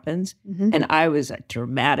world happens? And I was a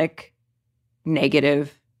dramatic,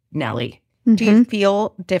 negative Nelly. Do you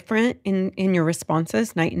feel different in your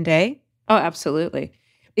responses night and day? Oh, absolutely.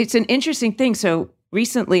 It's an interesting thing. So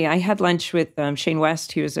recently I had lunch with Shane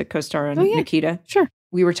West, who was a co-star on Nikita. Sure.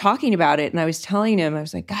 We were talking about it and I was telling him, I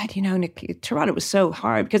was like, God, Toronto was so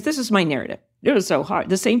hard because this is my narrative. It was so hard.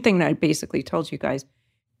 The same thing that I basically told you guys.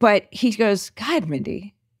 But he goes, God,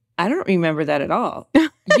 Mindy, I don't remember that at all.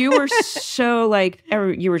 You were so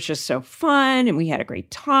you were just so fun and we had a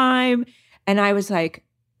great time. And I was like,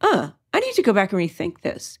 I need to go back and rethink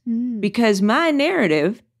this because my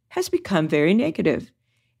narrative has become very negative.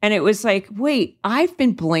 And it was like, wait, I've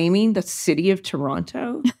been blaming the city of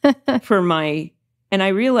Toronto and I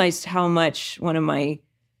realized how much one of my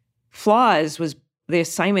flaws was the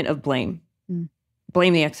assignment of blame.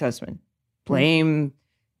 Blame the ex-husband, blame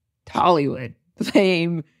Hollywood,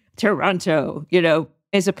 blame Toronto,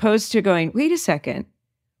 as opposed to going, wait a second,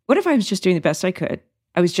 what if I was just doing the best I could?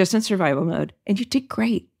 I was just in survival mode and you did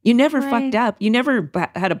great. You never fucked up. You never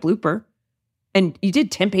had a blooper and you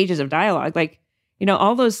did 10 pages of dialogue. Like,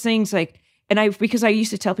 all those things because I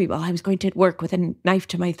used to tell people I was going to work with a knife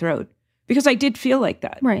to my throat because I did feel like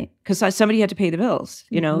that. Right. Because somebody had to pay the bills.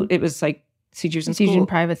 It was like CG was in CG in school.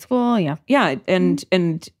 private school. Yeah. Yeah. And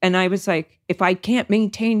I was like, if I can't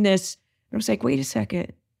maintain this, I was like, wait a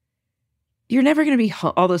second. You're never going to be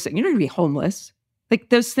all those things. You're not going to be homeless. Like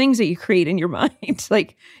those things that you create in your mind,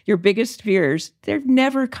 like your biggest fears, they've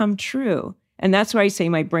never come true. And that's why I say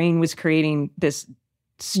my brain was creating this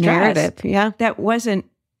stress Narrative. Yeah. that wasn't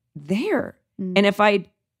there. And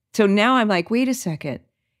so now I'm like, wait a second.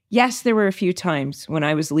 Yes, there were a few times when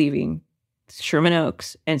I was leaving Sherman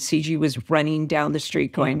Oaks and CG was running down the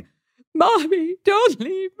street going, Mommy, don't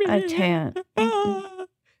leave me. I can't.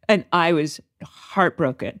 And I was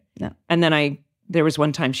heartbroken. No. And then there was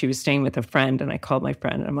one time she was staying with a friend and I called my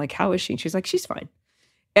friend and I'm like, how is she? And she's like, she's fine.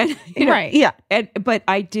 And, Right. Yeah. But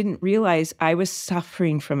I didn't realize I was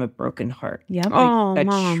suffering from a broken heart. Yep. Oh, A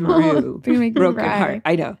Mama. true You're making me broken cry. heart.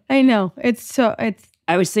 I know. I know. It's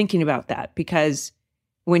I was thinking about that because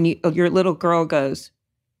when your little girl goes,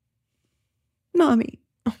 Mommy,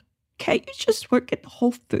 can't you just work at the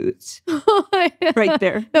Whole Foods right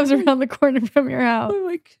there? That was around the corner from your house. I'm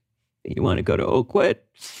like, you want to go to Oakwood?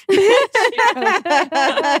 She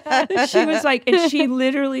was like, and she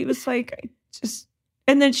literally was like,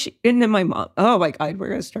 and then my mom, oh my God, we're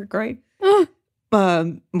going to start crying.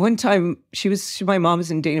 One time my mom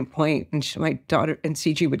was in Dana Point and my daughter and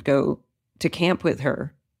CG would go to camp with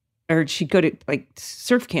her, or she'd go to like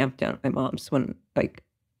surf camp down at my mom's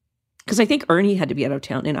because I think Ernie had to be out of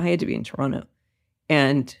town and I had to be in Toronto.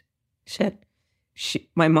 And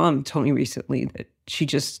my mom told me recently that she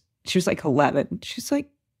was like 11. She's like,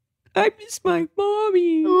 I miss my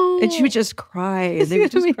mommy. And she would just cry. And they would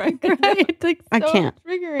just cry. It's like I so can't.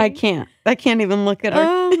 triggering. I can't even look at her.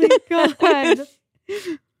 Oh my God.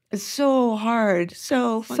 It's so hard.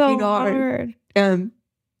 So fucking So hard.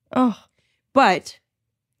 But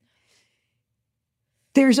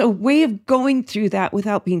there's a way of going through that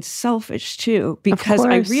without being selfish too, because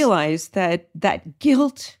I realized that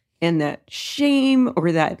guilt and that shame,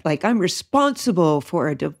 or that like I'm responsible for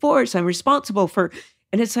a divorce, I'm responsible for,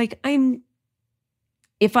 and it's like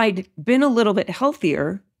if I'd been a little bit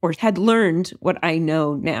healthier or had learned what I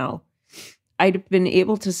know now, I'd have been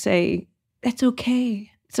able to say, that's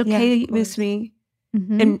okay. It's okay that you miss me.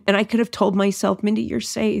 Mm-hmm. And I could have told myself, Mindy, you're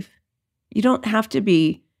safe. You don't have to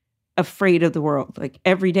be afraid of the world. Like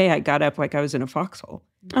every day I got up like I was in a foxhole.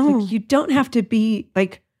 Like, you don't have to be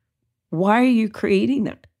like, why are you creating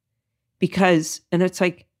that? Because, and it's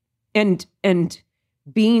like, and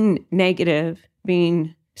being negative,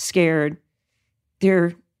 being scared,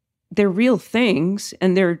 they're real things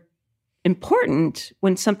and they're important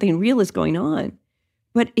when something real is going on.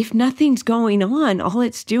 But if nothing's going on, all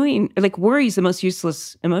it's doing, like worry is the most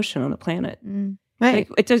useless emotion on the planet. Right.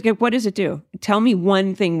 Like, what does it do? Tell me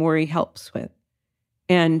one thing worry helps with.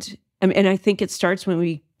 And I think it starts when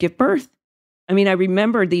we give birth. I mean, I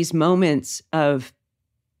remember these moments of,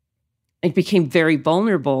 it became very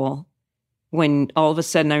vulnerable when all of a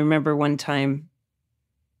sudden, I remember one time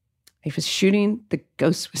I was shooting The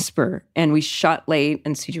Ghost Whisperer and we shot late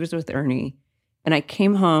and CG was with Ernie. And I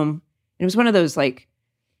came home and it was one of those like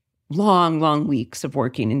long weeks of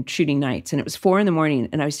working and shooting nights. And it was 4 a.m.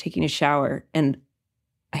 and I was taking a shower. And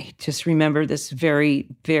I just remember this very,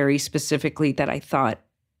 very specifically that I thought,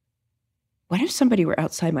 what if somebody were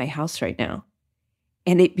outside my house right now?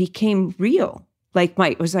 And it became real. Like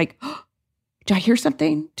it was like, oh, did I hear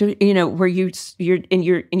something? Where you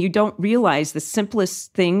don't realize the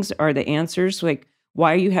simplest things are the answers. Like,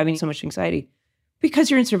 why are you having so much anxiety?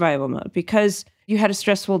 Because you're in survival mode, because you had a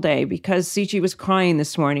stressful day, because CG was crying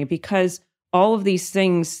this morning, because all of these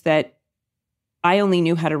things that I only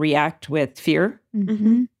knew how to react with fear.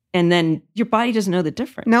 Mm-hmm. And then your body doesn't know the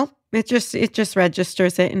difference. Nope. It just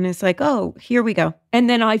registers it and it's like, oh, here we go. And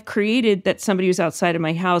then I've created that somebody was outside of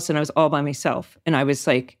my house and I was all by myself. And I was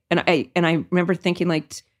like, and I remember thinking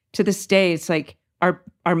like to this day, it's like our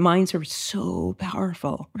minds are so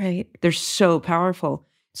powerful. Right. They're so powerful.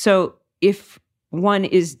 So if one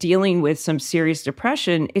is dealing with some serious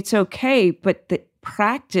depression, it's okay. But the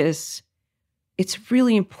practice, it's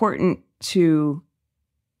really important to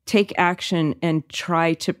take action and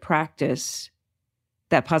try to practice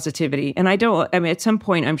that positivity. And at some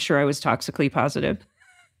point, I'm sure I was toxically positive.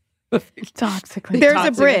 Toxically. There's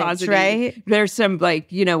Toxic a bridge, positive. right? There's some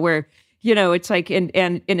where, it's like,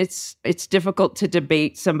 and it's difficult to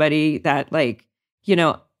debate somebody that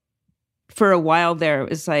for a while there, it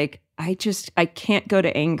was like, I can't go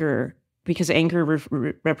to anger because anger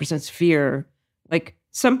represents fear. Like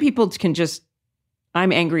some people can just,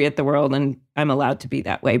 I'm angry at the world and I'm allowed to be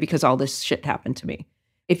that way because all this shit happened to me.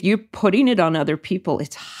 If you're putting it on other people,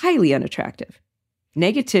 it's highly unattractive.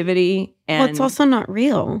 Negativity and... Well, it's also not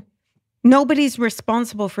real. Nobody's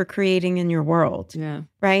responsible for creating in your world, Yeah.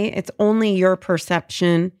 right? It's only your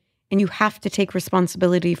perception, and you have to take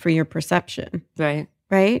responsibility for your perception, Right.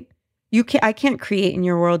 right? I can't create in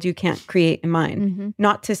your world. You can't create in mine.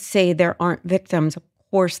 Not to say there aren't victims. Of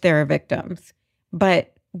course there are victims.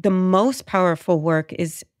 But the most powerful work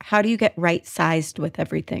is, how do you get right-sized with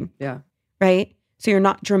everything? Yeah. Right? So you're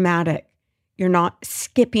not dramatic. You're not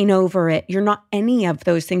skipping over it. You're not any of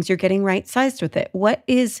those things. You're getting right-sized with it. What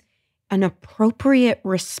is an appropriate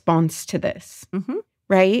response to this?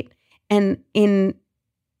 Right? And in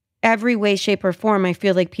every way, shape, or form, I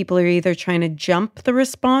feel like people are either trying to jump the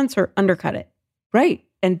response or undercut it. Right.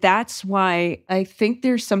 And that's why I think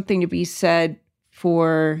there's something to be said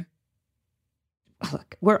for,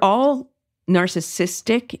 look, we're all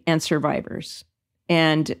narcissistic and survivors,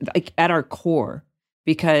 and like at our core,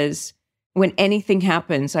 because when anything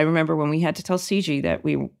happens, I remember when we had to tell CG that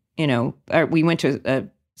we went to a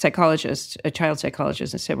psychologist, a child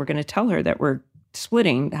psychologist, and said, we're going to tell her that we're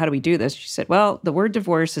splitting. How do we do this? She said, well, the word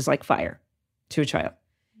divorce is like fire to a child.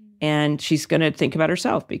 And she's going to think about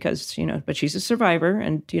herself because, but she's a survivor.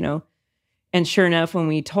 And, and sure enough, when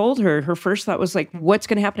we told her, her first thought was like, what's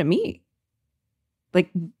going to happen to me? Like,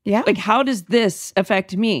 how does this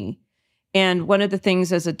affect me? And one of the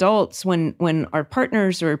things as adults, when our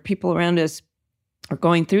partners or people around us are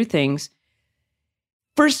going through things,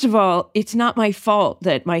 first of all, it's not my fault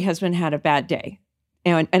that my husband had a bad day.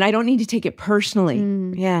 And I don't need to take it personally.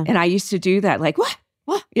 Yeah. And I used to do that, like, what?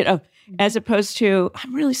 As opposed to,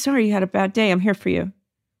 I'm really sorry you had a bad day. I'm here for you.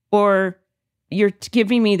 Or you're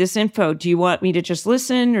giving me this info. Do you want me to just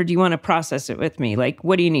listen, or do you want to process it with me? Like,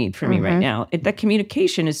 what do you need from me right now? That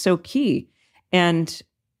communication is so key. And,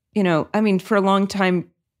 for a long time,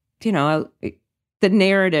 the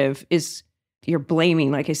narrative is you're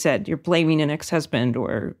blaming, like I said, you're blaming an ex-husband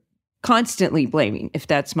or constantly blaming, if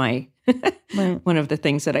that's my one of the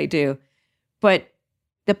things that I do. But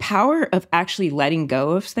the power of actually letting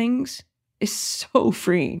go of things is so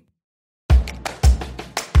freeing.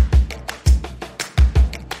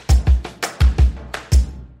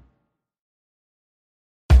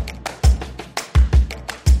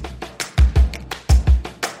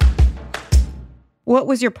 What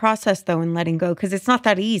was your process, though, in letting go? Because it's not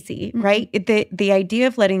that easy, right? The idea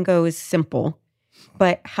of letting go is simple,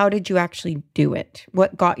 but how did you actually do it?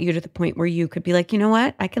 What got you to the point where you could be like, you know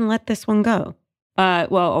what? I can let this one go.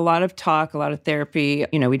 Well, a lot of talk, a lot of therapy.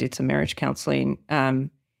 We did some marriage counseling.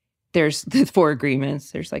 There's the 4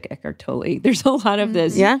 agreements. There's like Eckhart Tolle. There's a lot of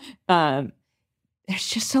this. Yeah. There's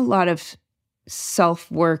just a lot of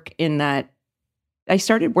self-work in that. I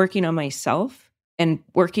started working on myself and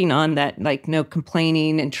working on that, like no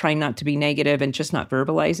complaining and trying not to be negative and just not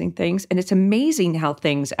verbalizing things. And it's amazing how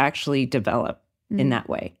things actually develop in that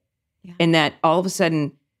way. Yeah. And that all of a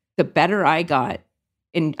sudden, the better I got,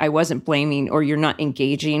 and I wasn't blaming, or you're not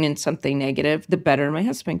engaging in something negative, the better my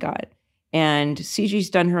husband got. And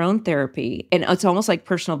CG's done her own therapy. And it's almost like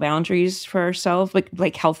personal boundaries for ourselves,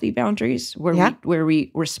 like healthy boundaries where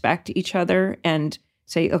we respect each other and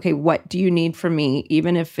say, okay, what do you need from me?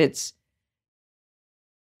 Even if it's,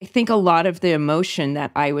 I think a lot of the emotion that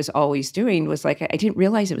I was always doing was like, I didn't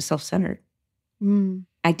realize it was self-centered.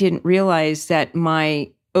 I didn't realize that my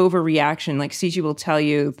overreaction, like CG will tell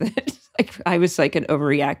you that like I was like an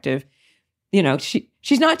overreactive,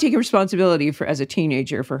 she's not taking responsibility for as a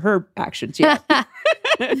teenager for her actions yet.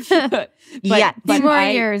 but more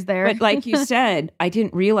years there. But like you said, I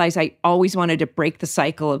didn't realize I always wanted to break the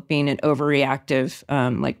cycle of being an overreactive.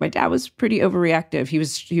 Like my dad was pretty overreactive.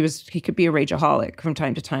 He could be a rageaholic from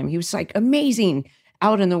time to time. He was like amazing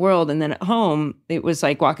out in the world. And then at home, it was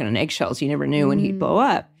like walking on eggshells. You never knew when he'd blow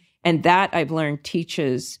up. And that I've learned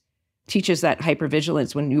teaches that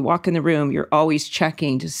hypervigilance. When you walk in the room, you're always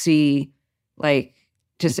checking to see like,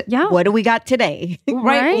 what do we got today?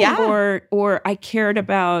 Right. Yeah. Or I cared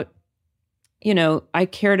about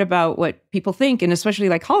what people think, and especially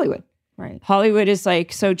like Hollywood. Right. Hollywood is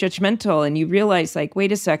like so judgmental, and you realize like,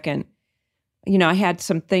 wait a second, I had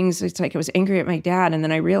some things, it's like I was angry at my dad, and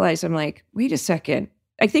then I realized I'm like, wait a second.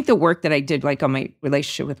 I think the work that I did like on my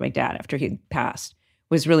relationship with my dad after he had passed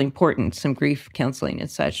was really important, some grief counseling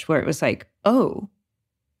and such, where it was like, oh,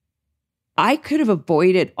 I could have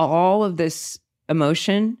avoided all of this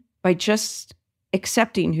emotion by just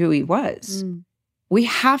accepting who he was. We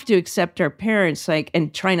have to accept our parents,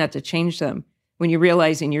 and try not to change them when you're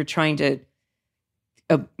realizing you're trying to,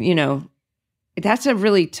 that's a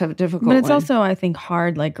really difficult one. But it's also, I think,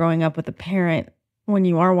 hard, like growing up with a parent when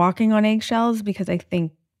you are walking on eggshells, because I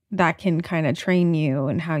think that can kind of train you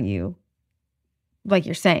and how you, like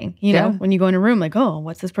you're saying, when you go in a room, like, oh,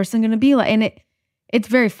 what's this person going to be like? And it's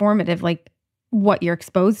very formative, like what you're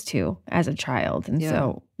exposed to as a child. And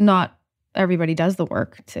so not everybody does the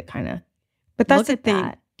work to kind of But that's the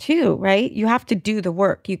thing too, right? You have to do the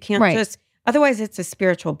work. You can't just, otherwise it's a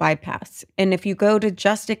spiritual bypass. And if you go to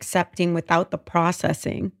just accepting without the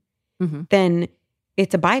processing, then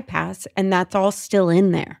it's a bypass and that's all still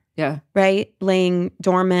in there. Yeah. Right? Laying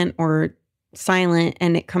dormant or silent,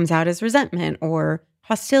 and it comes out as resentment or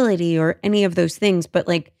hostility or any of those things. But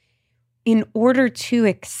like, in order to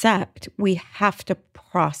accept, we have to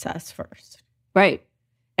process first. Right.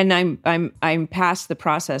 And I'm past the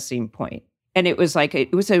processing point. And it was like,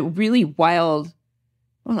 it was a really wild,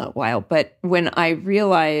 well, not wild, but when I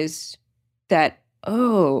realized that,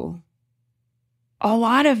 oh, a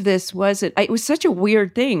lot of this it was such a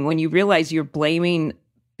weird thing when you realize you're blaming,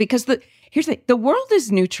 because here's the thing, the world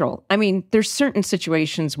is neutral. I mean, there's certain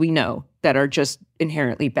situations we know that are just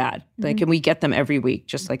inherently bad. Like, and we get them every week,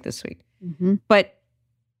 just like this week. But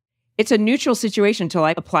it's a neutral situation until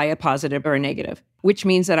I apply a positive or a negative, which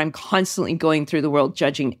means that I'm constantly going through the world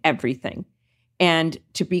judging everything. And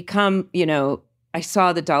to become, I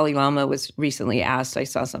saw the Dalai Lama was recently asked, I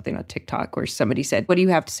saw something on TikTok where somebody said, what do you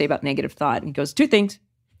have to say about negative thought? And he goes, 2 things.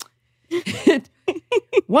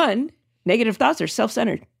 1, negative thoughts are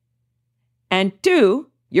self-centered. And 2,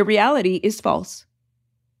 your reality is false.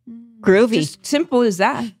 Groovy. Just simple as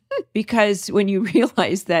that. Because when you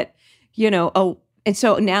realize that, and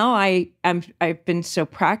so now I've been so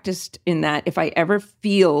practiced in that if I ever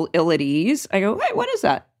feel ill at ease, I go, hey, what is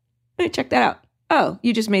that? Let me check that out. Oh,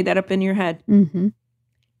 you just made that up in your head.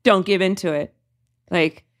 Don't give into it.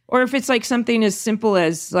 Like, or if it's like something as simple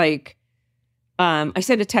as like, I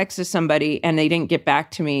sent a text to somebody and they didn't get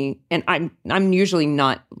back to me, and I'm usually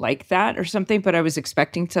not like that or something, but I was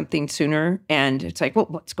expecting something sooner, and it's like, well,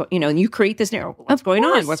 what's going, and you create this narrative. What's going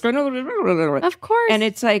on? What's going on? Of course. And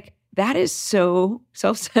it's like, that is so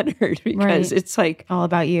self-centered because it's like all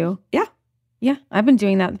about you. Yeah. Yeah. I've been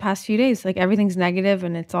doing that the past few days. Like everything's negative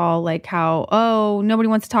and it's all like how, oh, nobody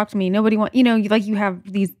wants to talk to me. Nobody wants, you have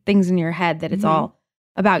these things in your head that it's all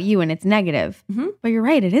about you and it's negative. But you're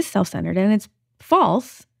right. It is self-centered and it's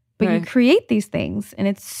false, but you create these things and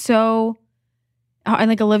it's so, and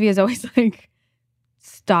like Olivia's always like,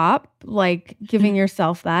 stop like giving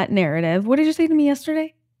yourself that narrative. What did you say to me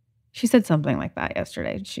yesterday? She said something like that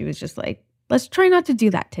yesterday. She was just like, let's try not to do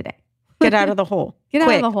that today. Get out of the hole. Get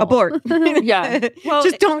out of the hole. Abort. Yeah. Well,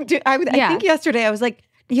 just don't do. I think yesterday I was like,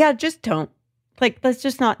 yeah, just don't. Like, let's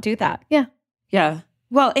just not do that. Yeah. Yeah.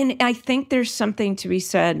 Well, and I think there's something to be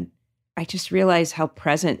said. I just realized how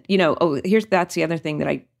present, that's the other thing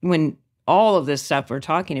that when all of this stuff we're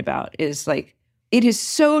talking about is like, it is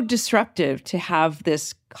so disruptive to have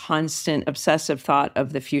this constant obsessive thought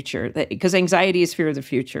of the future, because anxiety is fear of the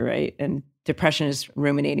future, right? And depression is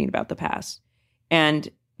ruminating about the past. And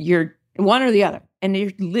you're one or the other. And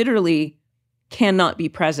you literally cannot be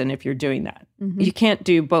present if you're doing that. You can't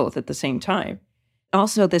do both at the same time.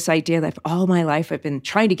 Also, this idea that all my life I've been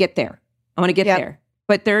trying to get there. I want to get there.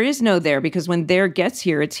 But there is no there, because when there gets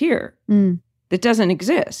here, it's here. That doesn't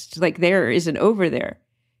exist. Like there isn't over there.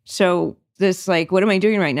 So this like, what am I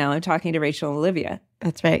doing right now? I'm talking to Rachel and Olivia.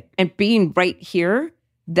 That's right. And being right here,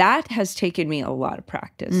 that has taken me a lot of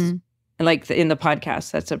practice. And like in the podcast,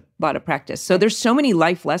 that's a lot of practice. So there's so many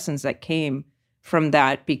life lessons that came from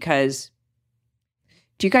that, because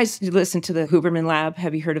do you guys listen to the Huberman Lab?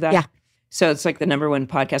 Have you heard of that? Yeah. So it's like the #1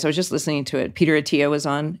 podcast. I was just listening to it. Peter Attia was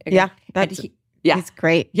on. Yeah. It's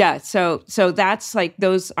great. Yeah. So that's like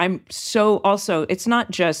those, I'm so also, it's not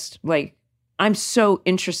just like, I'm so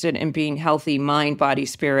interested in being healthy, mind, body,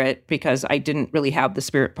 spirit, because I didn't really have the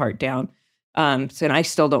spirit part down. And I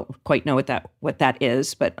still don't quite know what that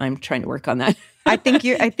is, but I'm trying to work on that. I think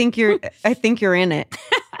you're in it.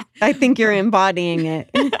 I think you're embodying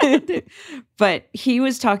it. But he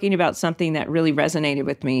was talking about something that really resonated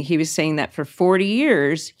with me. He was saying that for 40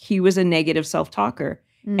 years, he was a negative self-talker.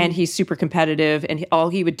 And he's super competitive, and all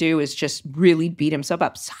he would do is just really beat himself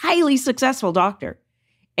up. Highly successful doctor.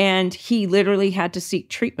 And he literally had to seek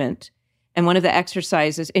treatment. And one of the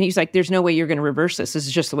exercises, and he's like, there's no way you're going to reverse this. This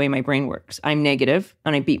is just the way my brain works. I'm negative,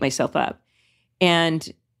 and I beat myself up. And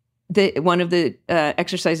one of the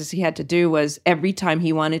exercises he had to do was every time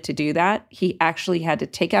he wanted to do that, he actually had to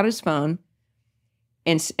take out his phone,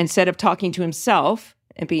 and instead of talking to himself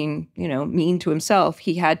and being, mean to himself,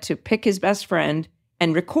 he had to pick his best friend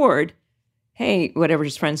and record, hey, whatever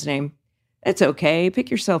his friend's name, it's okay. Pick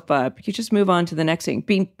yourself up. You just move on to the next thing.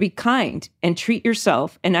 Be kind and treat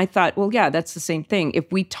yourself. And I thought, well, yeah, that's the same thing.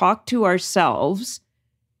 If we talk to ourselves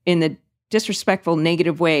in the disrespectful,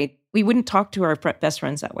 negative way, we wouldn't talk to our best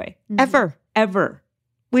friends that way. Ever.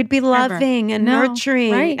 We'd be loving and No,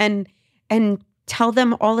 nurturing right. and tell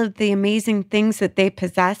them all of the amazing things that they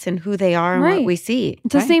possess and who they are and Right. what we see.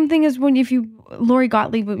 It's the same thing as when Lori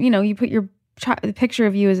Gottlieb, you put your the picture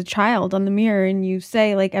of you as a child on the mirror and you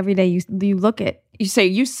say like every day you look it. You say,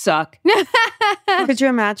 you suck. Could you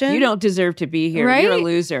imagine? You don't deserve to be here. Right? You're a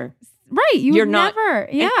loser. Right. You're would not- never.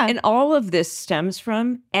 Yeah. And all of this stems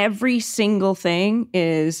from every single thing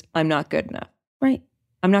is, I'm not good enough. right.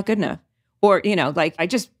 I'm not good enough. Or, like I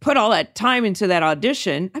just put all that time into that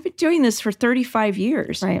audition. I've been doing this for 35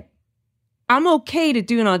 years. Right. I'm okay to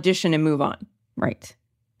do an audition and move on. Right.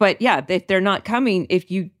 But yeah, if they're not coming,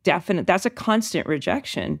 that's a constant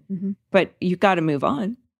rejection, Mhm. but you got to move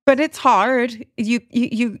on. But it's hard.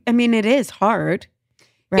 I mean, it is hard,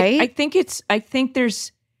 right? I think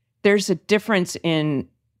there's a difference in,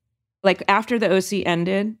 like, after the OC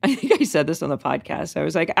ended, I think I said this on the podcast. I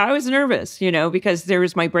was like, I was nervous,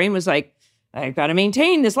 because my brain was like, I've got to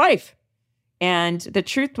maintain this life. And the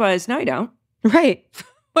truth was, no, I don't. Right.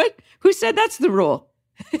 What? Who said that's the rule?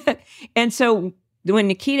 And so when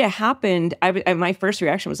Nikita happened, my first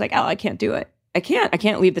reaction was like, oh, I can't do it. I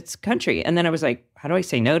can't leave this country. And then I was like, how do I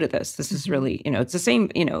say no to this? This is really, it's the same,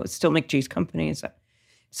 it's still McGee's company and stuff.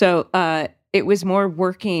 So it was more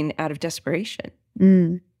working out of desperation.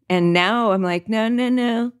 Mm. And now I'm like,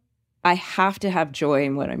 no. I have to have joy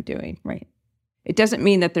in what I'm doing. Right. It doesn't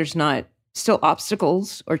mean that there's not still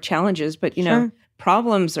obstacles or challenges, but Sure.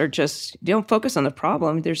 problems are just, don't focus on the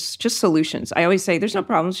problem. There's just solutions. I always say there's no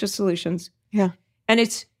problems, just solutions. Yeah. And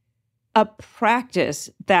it's a practice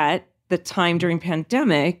that the time during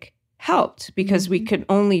pandemic helped because we could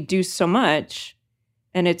only do so much.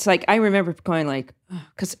 And it's like, I remember going like,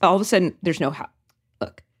 because all of a sudden there's no how.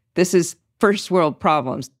 Look, this is first world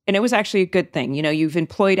problems. And it was actually a good thing. You've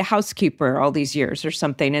employed a housekeeper all these years or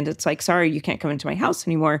something. And it's like, sorry, you can't come into my house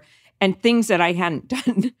anymore. And things that I hadn't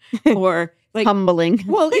done or like Humbling.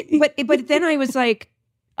 Well, but then I was like,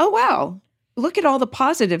 oh, wow, look at all the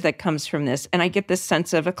positive that comes from this. And I get this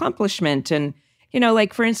sense of accomplishment. And,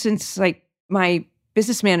 like, for instance, like my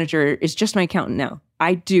business manager is just my accountant now.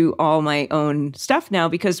 I do all my own stuff now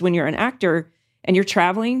because when you're an actor and you're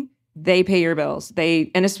traveling, they pay your bills.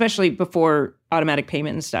 And especially before automatic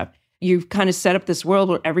payment and stuff, you've kind of set up this world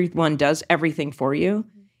where everyone does everything for you.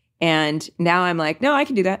 And now I'm like, no, I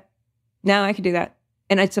can do that. Now I can do that.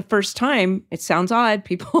 And it's the first time, it sounds odd,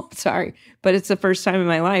 people, sorry, but it's the first time in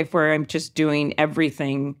my life where I'm just doing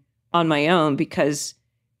everything on my own because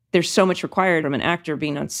there's so much required of an actor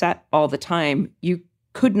being on set all the time. You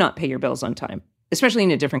could not pay your bills on time, especially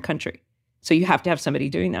in a different country. So you have to have somebody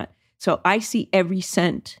doing that. So I see every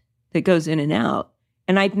cent that goes in and out.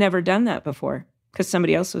 And I'd never done that before because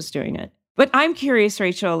somebody else was doing it. But I'm curious,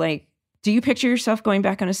 Rachel, like, do you picture yourself going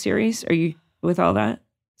back on a series? Are you with all that?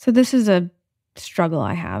 So this is a struggle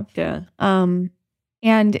I have. Yeah. And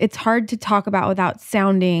it's hard to talk about without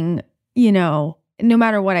sounding, no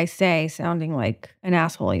matter what I say, sounding like an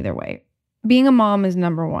asshole either way. Being a mom is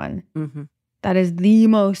number one. Mm-hmm. That is the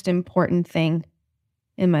most important thing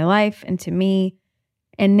in my life and to me.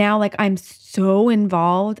 And now, like, I'm so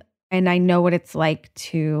involved and I know what it's like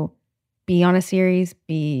to be on a series,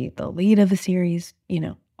 be the lead of a series,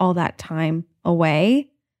 all that time away.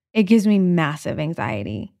 It gives me massive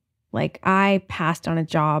anxiety. Like, I passed on a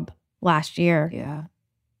job last year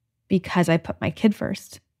because I put my kid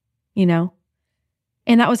first, and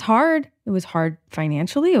that was hard. It was hard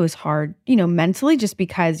financially. It was hard, mentally, just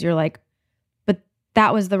because you're like, but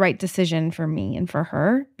that was the right decision for me and for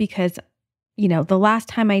her because, the last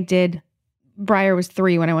time I did, Briar was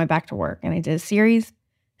 3 when I went back to work and I did a series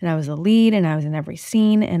and I was a lead and I was in every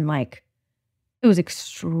scene and like, it was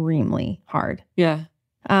extremely hard. Yeah.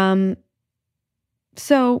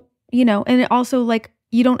 So, and it also like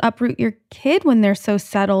you don't uproot your kid when they're so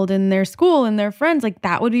settled in their school and their friends. Like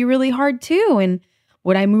that would be really hard too. And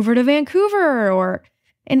would I move her to Vancouver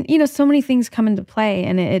and so many things come into play.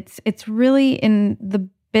 And it's really in the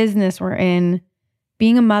business we're in,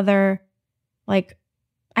 being a mother, like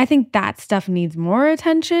I think that stuff needs more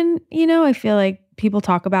attention. I feel like people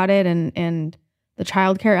talk about it and the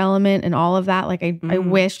childcare element and all of that. Like I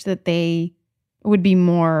wish that they would be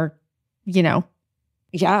more,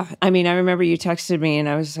 Yeah. I mean, I remember you texted me and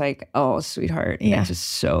I was like, oh, sweetheart. Yeah. It's just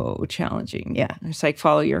so challenging. Yeah. It's like,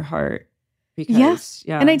 follow your heart. Because,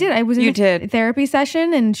 And I did. I was in a therapy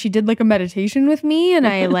session and she did like a meditation with me and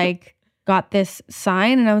I like got this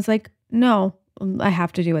sign and I was like, no, I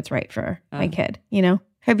have to do what's right for my kid,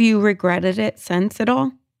 Have you regretted it since at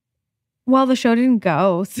all? Well, the show didn't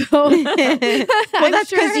go, so well,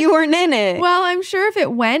 that's because you weren't in it. Well, I'm sure if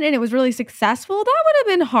it went and it was really successful, that would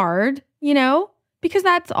have been hard, because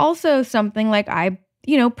that's also something like I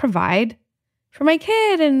provide for my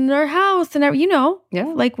kid and our house and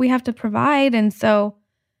like we have to provide. And so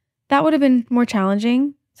that would have been more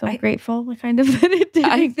challenging. So I'm grateful kind of that it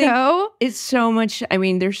didn't go. It's so much. I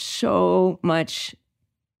mean, there's so much.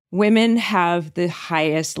 Women have the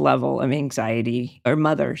highest level of anxiety, or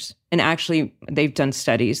mothers. And actually, they've done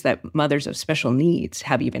studies that mothers of special needs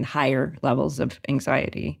have even higher levels of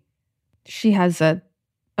anxiety. She has I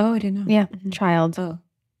didn't know. Yeah, child. Oh.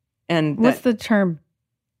 And what's the term?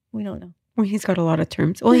 We don't know. Well, he's got a lot of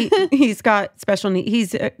terms. Well, he's got special needs.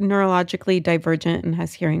 He's neurologically divergent and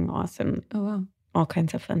has hearing loss and all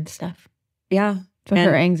kinds of fun stuff. Yeah. So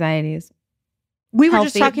her anxiety is We were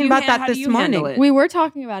just talking about that this morning. We were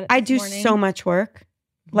talking about it I do so much work.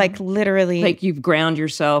 Like literally. Like you ground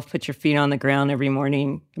yourself, put your feet on the ground every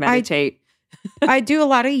morning, meditate. I do a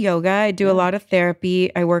lot of yoga. I do a lot of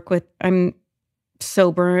therapy. I'm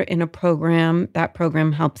sober in a program. That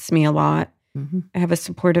program helps me a lot. Mm-hmm. I have a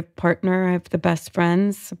supportive partner. I have the best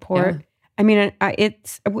friends, support. Yeah. I mean,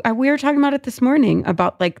 we were talking about it this morning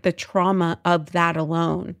about like the trauma of that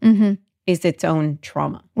alone is its own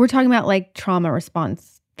trauma. We're talking about like trauma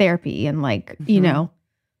response therapy and like,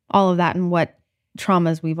 all of that and what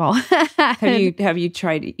traumas we've all had. Have you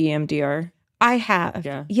tried EMDR? I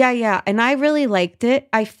have. Yeah. And I really liked it.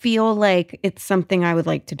 I feel like it's something I would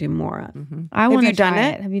like to do more of. Mm-hmm. Have you done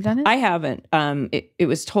it? Have you done it? I haven't. It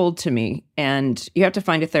was told to me, and you have to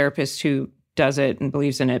find a therapist who does it and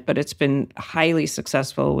believes in it, but it's been highly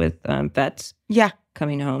successful with vets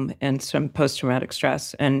coming home and some post-traumatic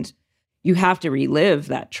stress. And you have to relive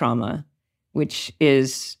that trauma, which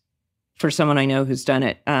is, for someone I know who's done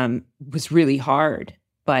it, was really hard.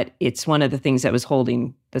 But it's one of the things that was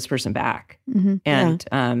holding this person back. Mm-hmm. And,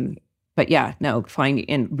 finding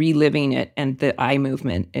and reliving it, and the eye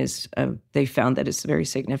movement is, they found that it's very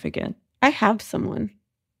significant. I have someone.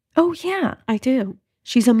 Oh, yeah. I do.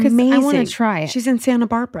 She's amazing. I want to try it. She's in Santa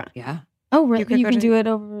Barbara. Yeah. Oh, really? You can do it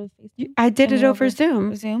over Facebook? I did it over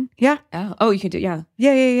Zoom. Yeah. Oh, you can do it.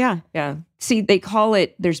 Yeah. Yeah. See, they call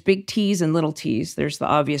it, there's big T's and little T's. There's the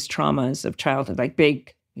obvious traumas of childhood, like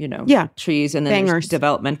big, trees, and then there's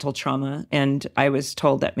developmental trauma. And I was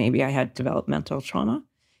told that maybe I had developmental trauma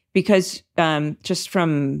because just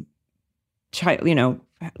from child,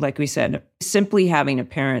 like we said, simply having a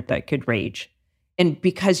parent that could rage. And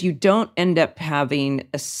because you don't end up having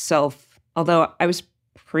although I was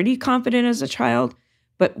pretty confident as a child,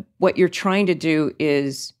 but what you're trying to do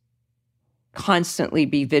is constantly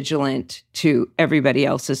be vigilant to everybody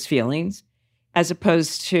else's feelings, as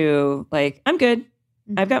opposed to like, I'm good.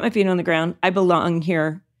 I've got my feet on the ground. I belong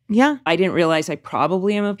here. Yeah. I didn't realize I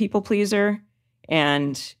probably am a people pleaser,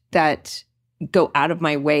 and that go out of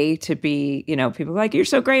my way to be, people are like, you're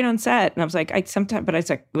so great on set. And I was like,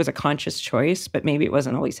 it was a conscious choice, but maybe it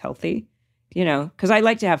wasn't always healthy, because I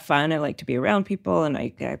like to have fun. I like to be around people, and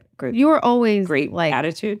you were always great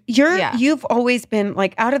attitude. You've always been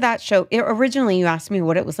like, out of that show. Originally you asked me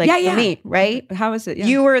what it was like for me, right? How is it? Yeah.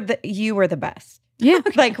 You were the best. Yeah.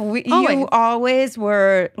 Like you always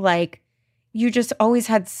were like, you just always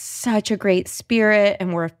had such a great spirit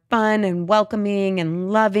and were fun and welcoming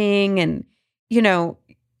and loving and,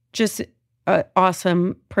 just an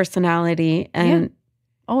awesome personality. And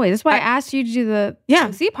always. That's why I asked you to do the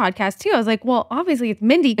OC podcast too. I was like, well, obviously it's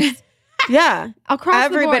Mindy. Across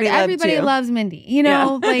everybody the board, everybody loves Mindy.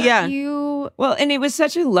 Well, and it was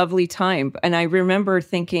such a lovely time. And I remember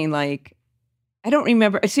thinking like, I don't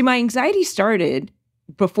remember. See, my anxiety started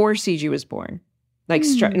before CG was born. Like,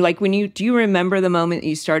 like do you remember the moment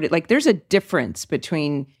you started? Like, there's a difference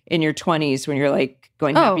between in your 20s when you're like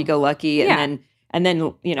going happy-go-lucky, and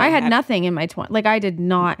then I had nothing in my 20s. Like, I did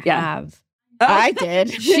not have. I did.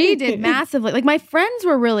 She did massively. Like, my friends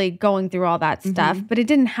were really going through all that stuff, but it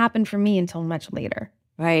didn't happen for me until much later.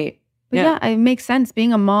 Right. But it makes sense.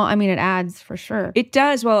 Being a mom, I mean, it adds for sure. It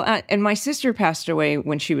does. Well, and my sister passed away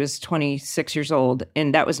when she was 26 years old,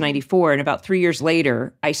 and that was 94. And about 3 years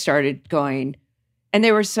later, I started going, and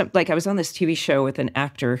there was some, like, I was on this TV show with an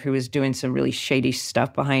actor who was doing some really shady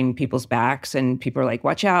stuff behind people's backs, and people were like,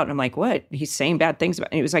 watch out. And I'm like, what? He's saying bad things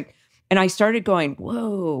about, and it was like, and I started going,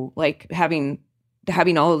 whoa, like having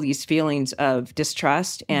all of these feelings of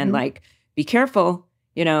distrust and like, be careful,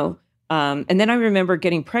 and then I remember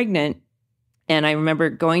getting pregnant, and I remember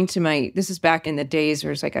going to this is back in the days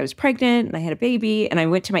where it's like I was pregnant and I had a baby, and I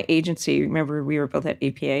went to my agency. Remember, we were both at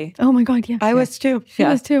APA. Oh my God, yeah. I was too. She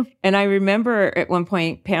was too. And I remember at one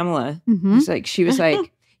point, Pamela she was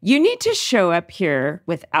like, you need to show up here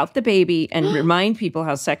without the baby and remind people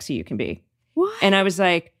how sexy you can be. What? And I was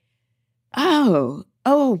like, oh,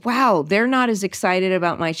 oh, wow, they're not as excited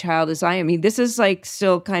about my child as I am. I mean, this is like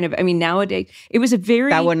still kind of, I mean, nowadays, it was a very...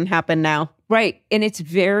 That wouldn't happen now. Right. And it's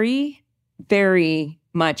very, very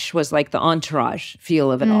much was like the Entourage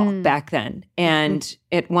feel of it all back then. And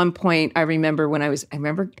at one point, I remember I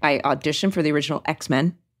auditioned for the original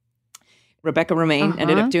X-Men. Rebecca Romaine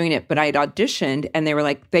ended up doing it, but I had auditioned and they were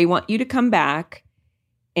like, they want you to come back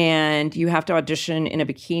and you have to audition in a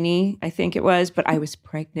bikini, I think it was, but I was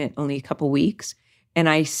pregnant only a couple weeks. And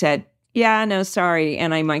I said, yeah, no, sorry.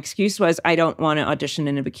 And my excuse was, I don't want to audition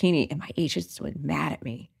in a bikini. And my agents went mad at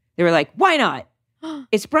me. They were like, why not?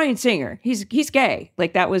 It's Bryan Singer. He's gay.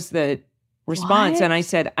 Like that was the response. What? And I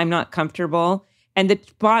said, I'm not comfortable. And the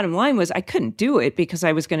bottom line was I couldn't do it because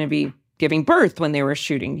I was going to be giving birth when they were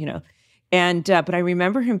shooting, you know. And, but I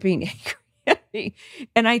remember him being angry at me.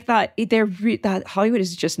 And I thought that Hollywood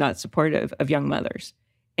is just not supportive of young mothers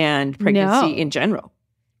and pregnancy in general.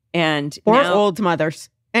 And Or now, old mothers.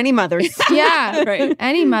 Any mothers. Yeah. Right.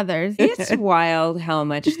 Any mothers. It's wild how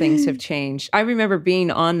much things have changed. I remember being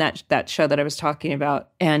on that show that I was talking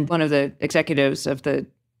about, and one of the executives of the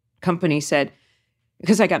company said,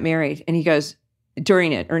 because I got married, and he goes,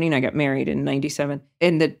 during it, Ernie and I got married in 97,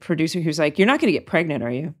 and the producer, he was like, you're not going to get pregnant,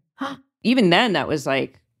 are you? Even then, that was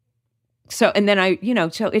like, so, and then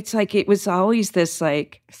so it's like, it was always this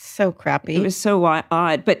like. So crappy. It was so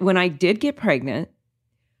odd. But when I did get pregnant,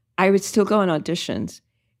 I would still go on auditions.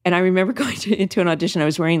 And I remember going into an audition, I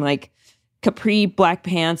was wearing like capri black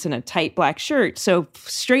pants and a tight black shirt. So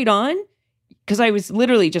straight on, because I was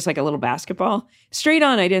literally just like a little basketball, straight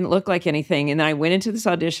on, I didn't look like anything. And then I went into this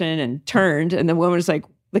audition and turned, and the woman was like,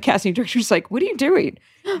 the casting director was like, what are you doing?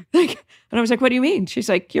 Like, and I was like, what do you mean? She's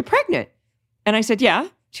like, you're pregnant. And I said, yeah.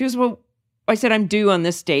 She was, well, I said, I'm due on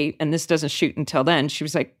this date and this doesn't shoot until then. She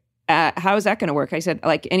was like, how is that going to work? I said,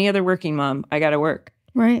 like any other working mom, I got to work.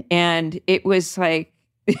 Right. And it was like,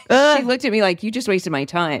 she looked at me like, you just wasted my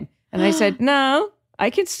time. And I said, no, I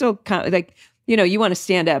can still like, you want to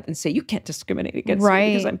stand up and say, you can't discriminate against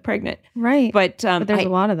me because I'm pregnant. Right. But there's a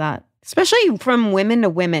lot of that. Especially from women to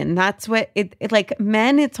women. That's what it like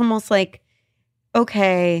men, it's almost like,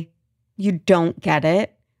 okay, you don't get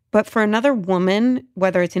it. But for another woman,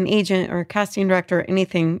 whether it's an agent or a casting director or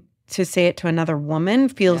anything, to say it to another woman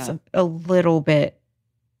feels a little bit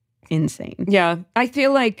insane. Yeah. I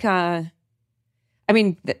feel like, that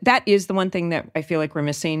is the one thing that I feel like we're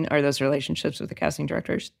missing are those relationships with the casting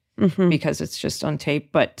directors because it's just on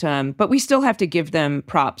tape. But we still have to give them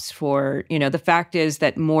props for, the fact is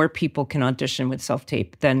that more people can audition with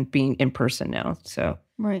self-tape than being in person now. So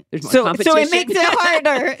right. there's more So competition. it makes it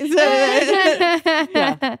harder.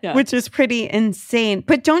 Yeah. Which is pretty insane.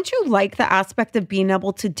 But don't you like the aspect of being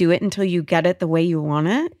able to do it until you get it the way you want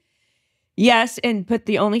it? Yes. But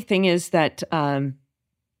the only thing is that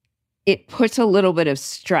it puts a little bit of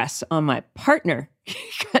stress on my partner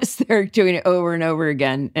because they're doing it over and over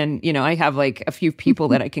again. And, I have like a few people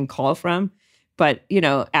that I can call from, but,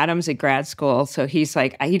 Adam's at grad school. So he's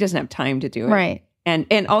like, he doesn't have time to do it. Right.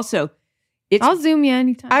 And also, I'll Zoom you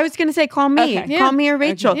anytime. I was going to say, call me. Okay. Call me or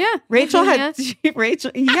Rachel. Okay. Yeah. Rachel Yeah.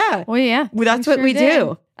 Rachel. Yeah. Well, yeah. Well, that's We what we did.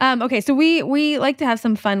 do. Okay. So we like to have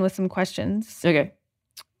some fun with some questions. Okay.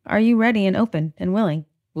 Are you ready and open and willing?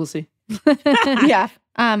 We'll see. Yeah.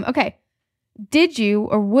 Okay. Did you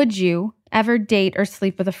or would you ever date or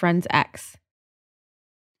sleep with a friend's ex?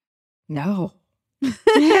 No.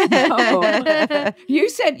 No. You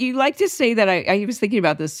said you like to say that. I was thinking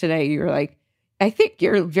about this today. You were like, I think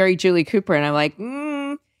you're very Julie Cooper. And I'm like,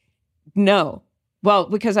 no. Well,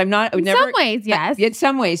 because I'm not. In some ways, yes. In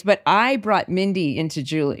some ways. But I brought Mindy into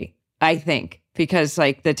Julie, I think. Because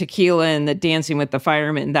like the tequila and the dancing with the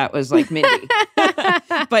firemen, that was like Mindy.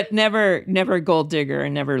 But never a gold digger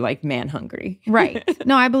and never like man hungry. Right.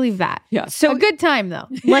 No, I believe that. Yeah. So a good time though.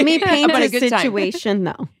 Let me paint But a a good time. situation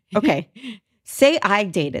though. Okay. Say I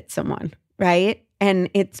dated someone, right? And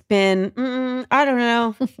it's been, I don't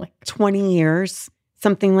know, 20 years,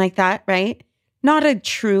 something like that, right? Not a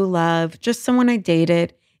true love, just someone I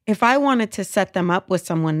dated. If I wanted to set them up with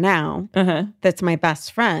someone now that's my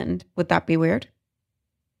best friend, would that be weird?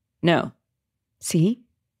 No. See?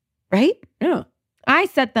 Right? No. I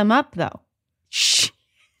set them up though. Shh.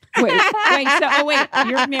 Wait.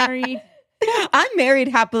 You're married. I'm married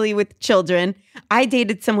happily with children. I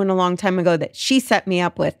dated someone a long time ago that she set me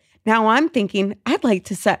up with. Now I'm thinking I'd like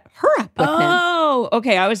to set her up with him. Oh,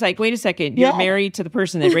 okay. I was like, wait a second. You're married to the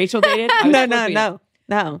person that Rachel dated?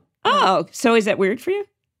 No. Oh, so is that weird for you?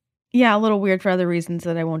 Yeah, a little weird for other reasons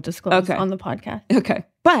that I won't disclose on the podcast. Okay.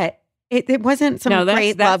 But it wasn't some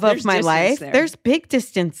great love of my life. There. There's big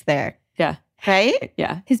distance there. Yeah. Right?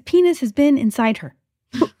 Yeah. His penis has been inside her.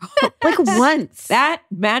 Like once. That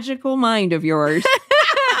magical mind of yours.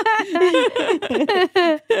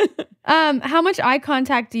 How much eye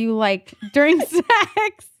contact do you like during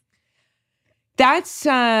sex? That's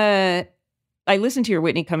I listened to your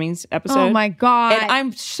Whitney Cummings episode. Oh my God. And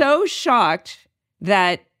I'm so shocked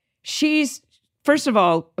that she's, first of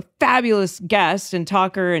all, a fabulous guest and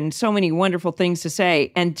talker and so many wonderful things to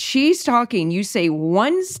say. And she's talking, you say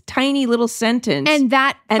one tiny little sentence. And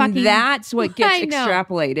that's what gets I know.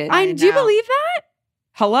 extrapolated. Do you believe that?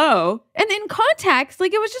 Hello? And in context,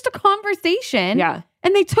 like it was just a conversation. Yeah.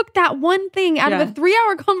 And they took that one thing out of a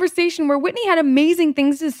 3-hour conversation where Whitney had amazing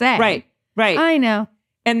things to say. Right. I know.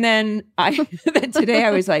 And then then today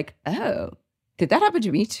I was like, oh, did that happen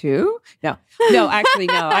to me too? No, actually,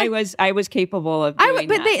 no. I was capable of doing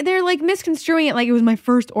that. They're like misconstruing it like it was my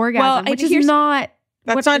first orgasm, which is not.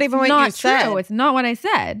 That's not even what you said. True. It's not what I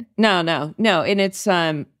said. No. And it's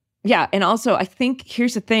yeah. And also, I think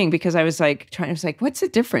here's the thing, because I was like, what's the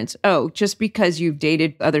difference? Oh, just because you've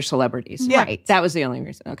dated other celebrities. Yeah. Right. That was the only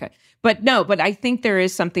reason. Okay. But I think there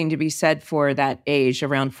is something to be said for that age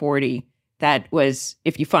around 40. That was,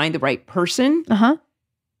 if you find the right person.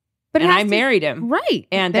 But I married him. Right.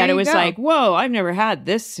 And there that it you was go. like, whoa, I've never had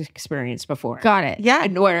this experience before. Got it. Yeah.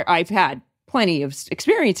 And where I've had plenty of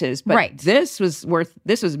experiences, but this was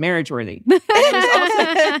marriage worthy. But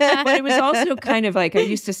it was also kind of like, I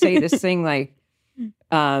used to say this thing like,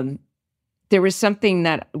 there was something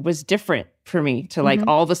that was different for me to like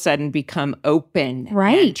all of a sudden become open.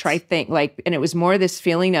 Right. And try and it was more this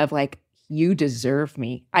feeling of like, you deserve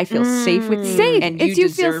me. I feel safe with you. Safe. And you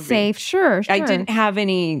feel safe. Sure. I didn't have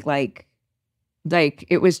any like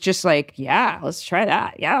it was just like, yeah, let's try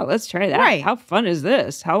that. Yeah, let's try that. Right. How fun is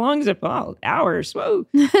this? How long is it? Oh, hours. Whoa.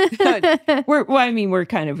 We're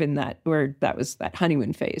kind of in that where that was that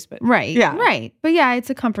honeymoon phase, but Right. Yeah. Right. But yeah, it's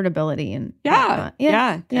a comfortability and whatnot.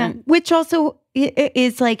 Yeah. Which also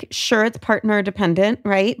is like, sure, it's partner dependent,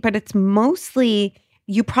 right? But it's mostly,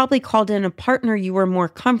 you probably called in a partner you were more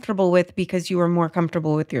comfortable with because you were more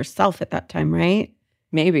comfortable with yourself at that time, right?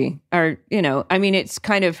 Maybe. Or, I mean, it's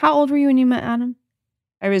kind of, How old were you when you met Adam?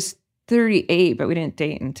 I was 38, but we didn't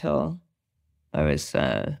date until I was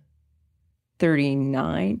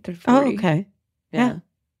 39 to 40. Oh, okay. Yeah.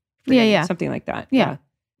 Yeah. Something like that. Yeah.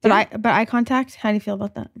 But eye contact, how do you feel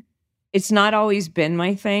about that? It's not always been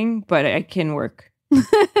my thing, but I can work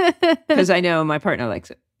because I know my partner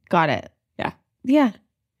likes it. Got it. Yeah. Yeah.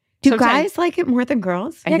 Do Sometimes- guys like it more than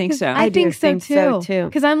girls? I think so. I think so so, too. too.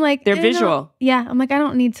 Because I'm like, They're visual. Yeah. I'm like, I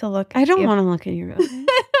don't need to look. I don't want to look at your eyes.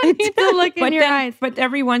 I need to look in your eyes. But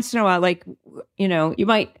every once in a while, like, you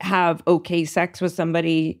might have okay sex with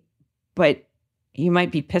somebody, but you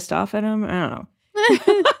might be pissed off at them. I don't know.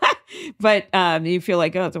 But you feel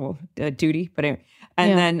like, oh, it's a duty. But anyway.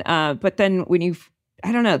 And then when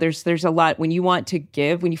I don't know, there's a lot when you want to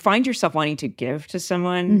give, when you find yourself wanting to give to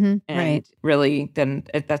someone, and really, then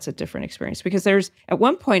that's a different experience. Because at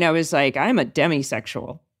one point I was like, I'm a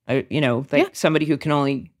demisexual, somebody who can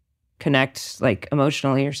only connect like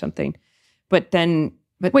emotionally or something. But then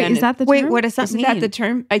is that the term? Wait, what does that isn't mean? that the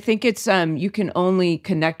term? I think it's you can only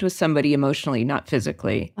connect with somebody emotionally, not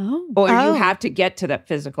physically. Oh. Or you have to get to that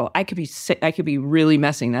physical. I could be really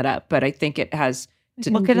messing that up, but I think it has to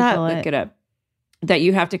Look it up. Look it up. That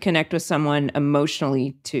you have to connect with someone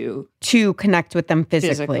emotionally to connect with them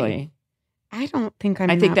physically. physically. I don't think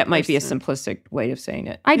I think that might be a person. simplistic way of saying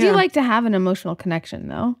it. I do Yeah. like to have an emotional connection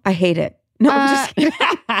though. I hate it. No, I'm just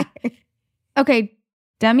kidding. Okay.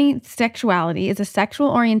 Demisexuality is a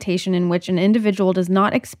sexual orientation in which an individual does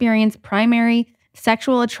not experience primary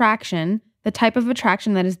sexual attraction, the type of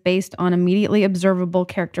attraction that is based on immediately observable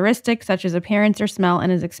characteristics such as appearance or smell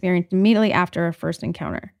and is experienced immediately after a first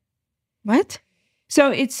encounter. What? So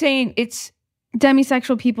it's saying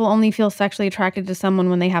Demisexual people only feel sexually attracted to someone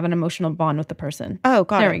when they have an emotional bond with the person. Oh,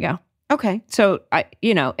 got it. There we go. Okay. so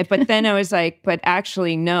but then I was like, but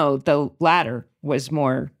actually no, the latter was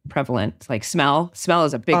more prevalent. Like smell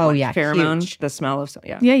is a big one. yeah, Pheromone, huge. the smell of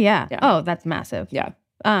yeah. Yeah. Yeah. Oh, that's massive. Yeah.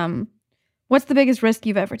 What's the biggest risk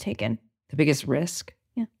you've ever taken? The biggest risk.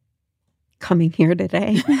 Coming here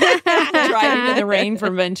today. Driving in the rain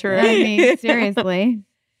from Ventura. I mean, seriously.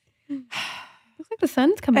 Looks like the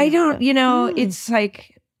sun's coming. I don't, out. it's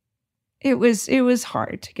like it was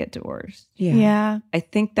hard to get divorced. Yeah. I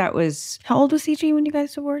think that was, How old was CG when you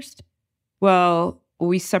guys divorced? well,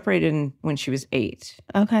 we separated when she was 8,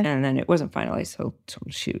 Okay. and then it wasn't finalized till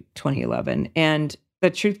 2011. And the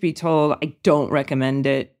truth be told, I don't recommend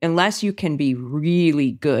it unless you can be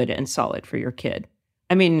really good and solid for your kid.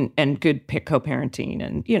 I mean, and good co-parenting,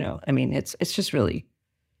 and it's just really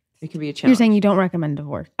It can be a challenge. You're saying you don't recommend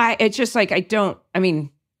divorce. It's just like, I'm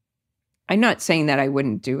not saying that I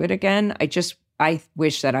wouldn't do it again. I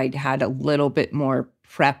wish that I'd had a little bit more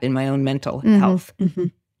prep in my own mental health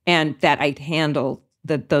and that I'd handle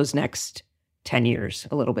those next 10 years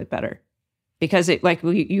a little bit better. Because it, like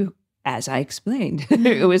you, as I explained,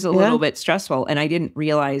 it was a little bit stressful, and I didn't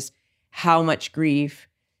realize how much grief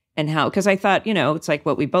and because I thought, it's like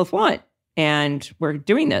what we both want, and we're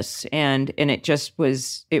doing this, and it just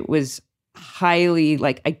was, it was highly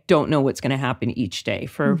like, I don't know what's going to happen each day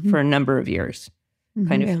for a number of years,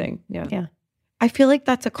 kind of thing. Yeah. I feel like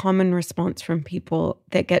that's a common response from people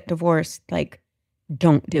that get divorced. Like,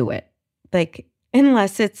 don't do it. Like,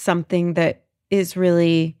 unless it's something that is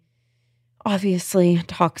really obviously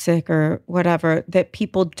toxic or whatever, that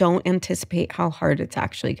people don't anticipate how hard it's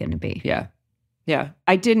actually going to be. Yeah. Yeah.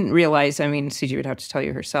 I didn't realize, CG would have to tell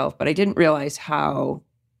you herself, but I didn't realize how,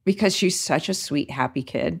 because she's such a sweet, happy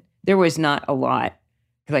kid, there was not a lot.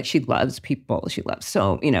 Like, she loves people. She loves,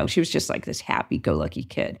 she was just like this happy-go-lucky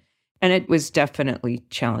kid. And it was definitely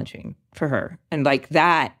challenging for her. And like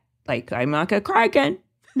that, like, I'm not going to cry again.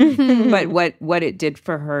 But what it did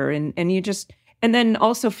for her, and then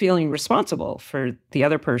also feeling responsible for the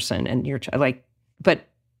other person and your like, but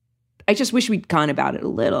I just wish we'd gone about it a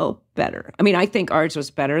little better. I think ours was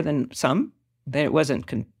better than some. That it wasn't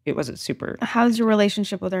super. How's your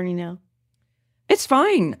relationship with Ernie now? It's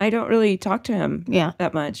fine. I don't really talk to him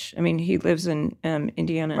that much. He lives in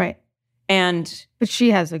Indiana. Right. But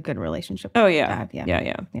she has a good relationship with Dad.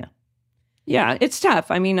 Yeah, it's tough.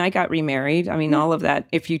 I got remarried. All of that.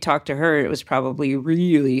 If you talk to her, it was probably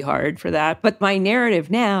really hard for that. But my narrative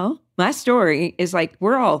now, my story is like,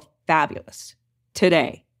 we're all fabulous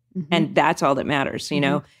today. And that's all that matters.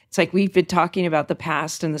 It's like, we've been talking about the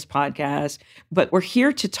past in this podcast, but we're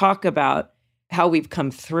here to talk about how we've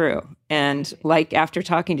come through. And like, after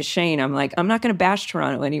talking to Shane, I'm like, I'm not going to bash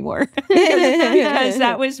Toronto anymore because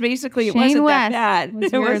that was basically, it wasn't that bad.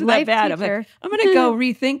 It wasn't that bad. I'm like, I'm going to go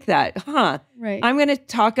rethink that. Right. I'm going to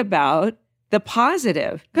talk about the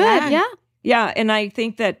positive. Good. Yeah. Yeah. And I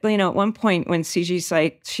think that, at one point when CG's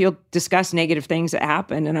like, she'll discuss negative things that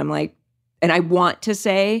happen. And I'm like, and I want to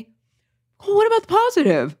say, well, what about the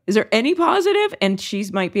positive? Is there any positive? And she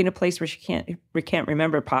might be in a place where she can't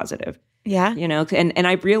remember positive. Yeah. And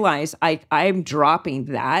I realize I'm dropping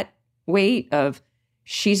that weight of,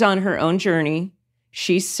 she's on her own journey.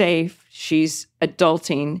 She's safe. She's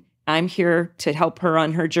adulting. I'm here to help her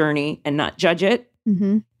on her journey and not judge it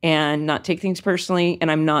and not take things personally.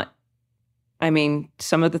 And I'm not,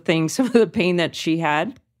 some of the pain that she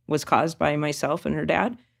had was caused by myself and her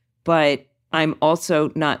dad, but I'm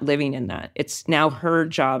also not living in that. It's now her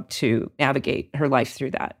job to navigate her life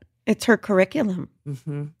through that. It's her curriculum.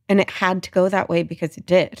 And it had to go that way because it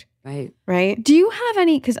did. Right. Do you have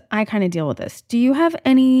any, because I kind of deal with this, do you have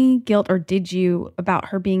any guilt, or did you, about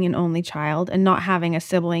her being an only child and not having a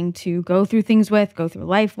sibling to go through things with, go through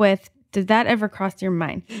life with? Did that ever cross your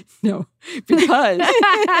mind? No, because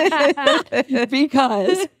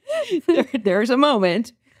there's a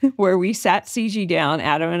moment where we sat CG down,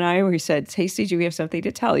 Adam and I, where we said, hey, CG, we have something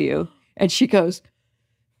to tell you. And she goes,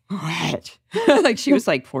 what? Like, she was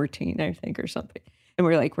like 14, I think, or something. And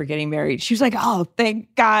we're like, we're getting married. She was like, oh,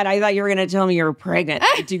 thank God. I thought you were going to tell me you were pregnant.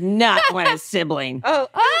 I do not want a sibling. I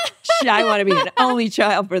want to be an only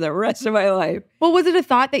child for the rest of my life. Well, was it a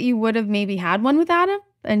thought that you would have maybe had one with Adam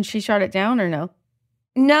and she shot it down, or no?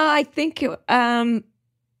 No, I think,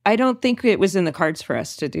 I don't think it was in the cards for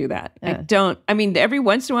us to do that. Every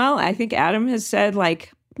once in a while, I think Adam has said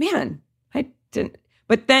like, man, I didn't.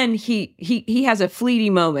 But then he has a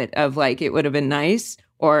fleeting moment of like, it would have been nice,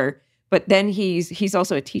 but then he's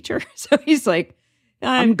also a teacher. So he's like,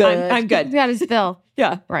 I'm good. I'm good. He's got his fill.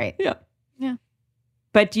 Yeah. Right. Yeah.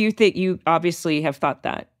 But do you think, you obviously have thought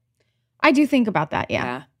that? I do think about that.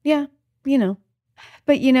 Yeah. Yeah.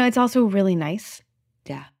 But it's also really nice.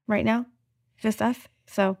 Yeah. Right now. Just us.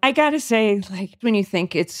 So I gotta say, like, when you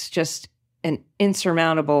think it's just an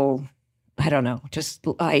insurmountable, I don't know, just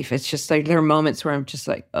life. It's just like, there are moments where I'm just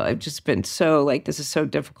like, oh, I've just been so like, this is so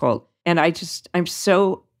difficult. And I'm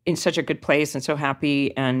so in such a good place and so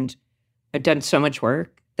happy. And I've done so much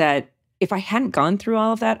work that if I hadn't gone through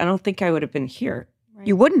all of that, I don't think I would have been here. Right.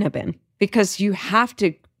 You wouldn't have been. Because you have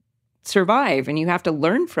to survive and you have to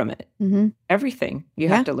learn from it. Everything you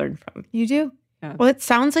have to learn from. You do. Yeah. Well, it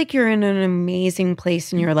sounds like you're in an amazing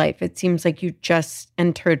place in your life. It seems like you just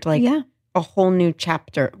entered like a whole new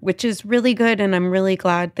chapter, which is really good. And I'm really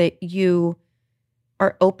glad that you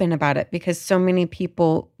are open about it, because so many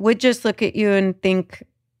people would just look at you and think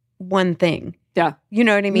one thing. Yeah. You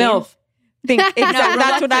know what I mean? MILF. Think exactly.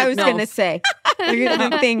 That's what I was going to say. They're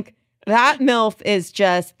going to think that MILF is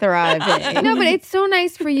just thriving. No, but it's so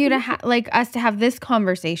nice for you to us to have this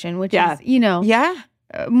conversation, which is, Yeah.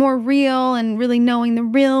 More real and really knowing the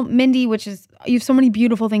real Mindy, which is, you have so many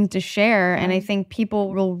beautiful things to share. And I think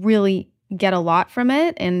people will really get a lot from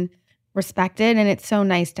it and respect it. And it's so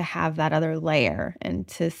nice to have that other layer and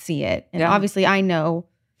to see it. And obviously I know,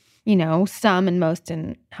 some and most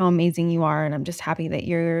and how amazing you are. And I'm just happy that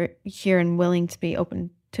you're here and willing to be open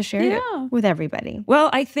to share it with everybody. Well,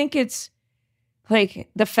 I think it's like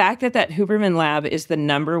the fact that Huberman Lab is the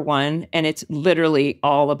number one and it's literally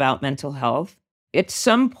all about mental health. At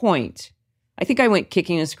some point, I think I went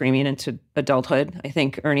kicking and screaming into adulthood. I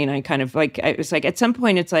think Ernie and I kind of it was like, at some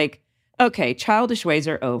point it's like, okay, childish ways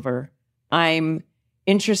are over. I'm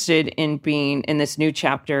interested in being in this new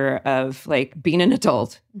chapter of like being an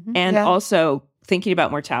adult and also thinking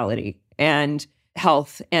about mortality and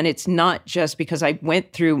health. And it's not just because I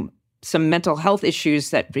went through some mental health issues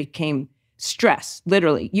that became stress.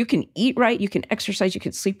 Literally, you can eat right, you can exercise, you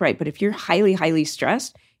can sleep right. But if you're highly, highly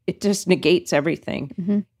stressed, it just negates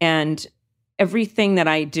everything. And everything that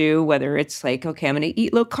I do, whether it's like, okay, I'm going to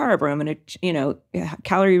eat low carb or I'm going to,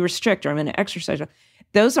 calorie restrict or I'm going to exercise.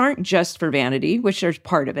 Those aren't just for vanity, which there's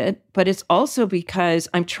part of it, but it's also because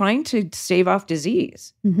I'm trying to stave off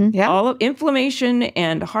disease. All of inflammation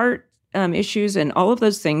and heart issues and all of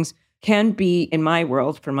those things can be, in my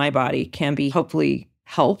world, for my body, can be hopefully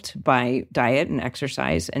helped by diet and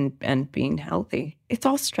exercise and being healthy. It's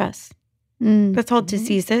all stress. That's all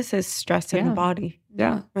diseases is stress in the body.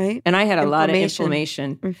 Yeah. Right. And I had a lot of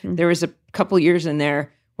inflammation. There was a couple years in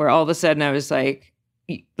there where all of a sudden I was like,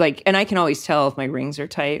 and I can always tell if my rings are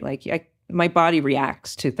tight, my body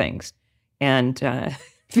reacts to things and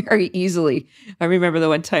very easily. I remember the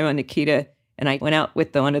one time on Nikita and I went out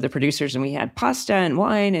with one of the producers and we had pasta and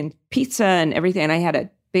wine and pizza and everything. And I had a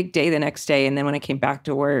big day the next day. And then when I came back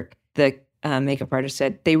to work, the makeup artist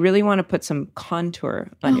said, they really want to put some contour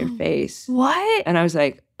on your face. What? And I was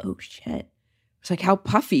like, oh shit. It's like, how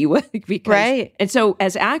puffy? Because, and so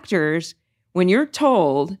as actors, when you're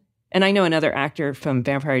told, and I know another actor from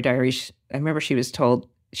Vampire Diaries, I remember she was told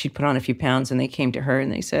she'd put on a few pounds and they came to her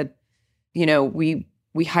and they said, we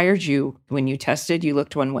hired you when you tested, you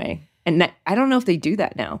looked one way. And I don't know if they do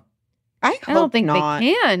that now. I don't think not.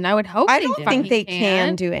 They can. I would hope I don't think they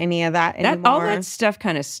can do any of that anymore. All that stuff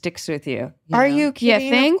kind of sticks with you. Are you kidding?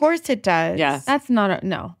 You think? Of course it does. Yeah. That's not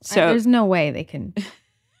no. So there's no way they can.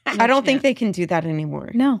 I don't think they can do that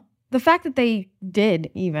anymore. No. The fact that they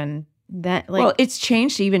did even that, well, it's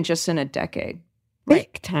changed even just in a decade.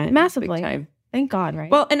 Big time. Massively. Big time. Thank God,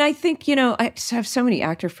 right? Well, and I think, I have so many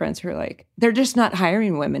actor friends who are like, they're just not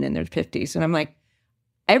hiring women in their 50s. And I'm like,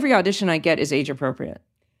 every audition I get is age appropriate.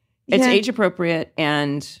 It's age appropriate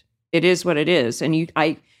and it is what it is. And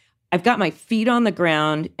I've got my feet on the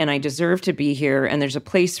ground and I deserve to be here and there's a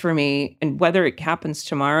place for me. And whether it happens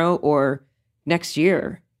tomorrow or next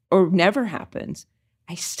year or never happens,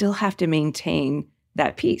 I still have to maintain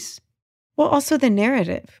that piece. Well, also the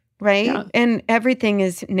narrative, right? Yeah. And everything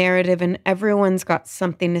is narrative and everyone's got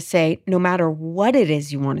something to say no matter what it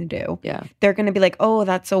is you want to do. Yeah. They're going to be like, oh,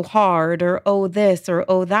 that's so hard or oh, this or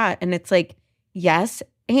oh, that. And it's like, yes.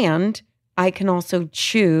 And I can also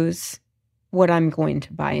choose what I'm going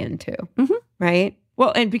to buy into, right?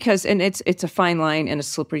 Well, and it's a fine line and a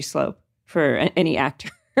slippery slope for any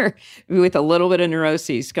actor with a little bit of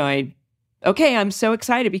neuroses going, okay, I'm so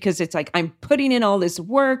excited because it's like I'm putting in all this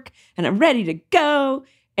work and I'm ready to go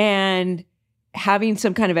and having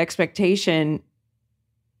some kind of expectation.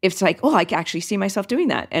 It's like, oh, I can actually see myself doing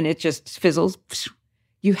that. And it just fizzles.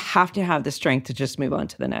 You have to have the strength to just move on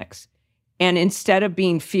to the next. And instead of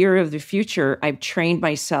being fear of the future, I've trained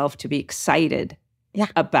myself to be excited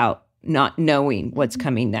about not knowing what's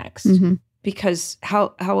coming next. Because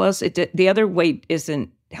how else the other way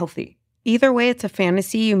isn't healthy. Either way, it's a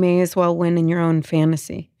fantasy. You may as well win in your own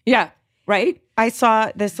fantasy. Yeah, right? I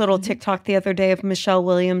saw this little TikTok the other day of Michelle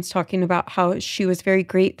Williams talking about how she was very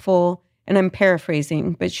grateful, and I'm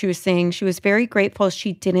paraphrasing, but she was saying she was very grateful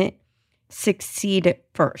she didn't succeed at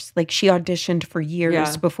first. Like she auditioned for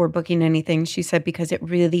years before booking anything. She said because it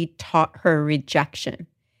really taught her rejection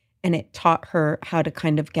and it taught her how to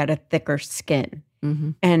kind of get a thicker skin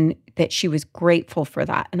and that she was grateful for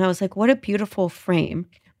that. And I was like, what a beautiful frame,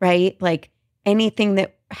 right? Like anything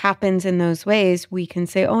that happens in those ways, we can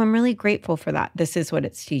say, oh, I'm really grateful for that. This is what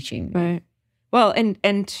it's teaching me. Right. Well,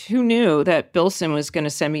 and who knew that Bilson was going to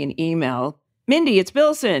send me an email? Mindy, it's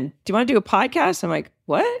Bilson. Do you want to do a podcast? I'm like,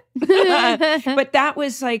 what? But that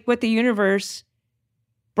was like what the universe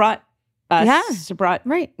brought us, brought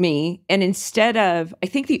me. And instead of, I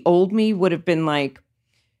think the old me would have been like,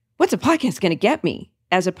 what's a podcast going to get me?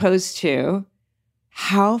 As opposed to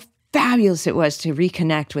how fabulous it was to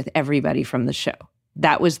reconnect with everybody from the show.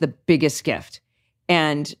 That was the biggest gift.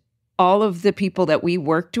 And all of the people that we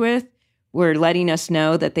worked with were letting us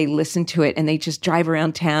know that they listened to it and they just drive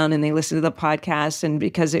around town and they listen to the podcast. And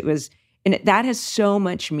because it was, and that has so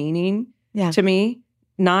much meaning to me,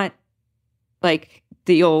 not like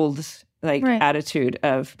the old attitude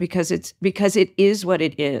of because it is what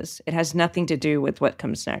it is. It has nothing to do with what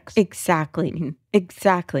comes next. Exactly. Mm-hmm.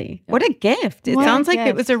 Exactly. What a gift. It sounds like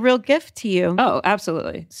it was a real gift to you. Oh,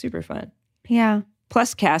 absolutely. Super fun. Yeah.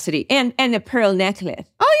 Plus Cassidy and a pearl necklace.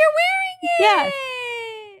 Oh, you're wearing it. Yes.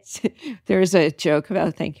 There's a joke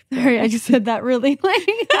about thank you. Sorry, I just said that really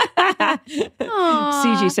CG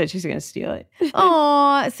said she's going to steal it.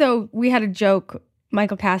 Oh, so we had a joke.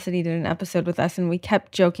 Michael Cassidy did an episode with us, and we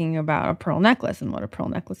kept joking about a pearl necklace and what a pearl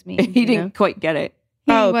necklace means. He didn't quite get it.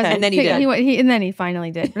 And then he did. And then he finally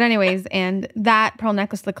did. But anyways, and that pearl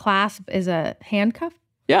necklace, the clasp is a handcuff.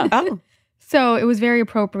 Yeah. Oh, So it was very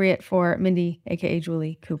appropriate for Mindy, aka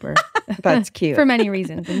Julie Cooper. that's cute. For many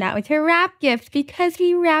reasons. And that was her wrap gift because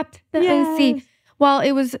we wrapped the OC. Well,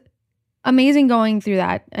 it was amazing going through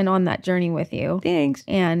that and on that journey with you. Thanks.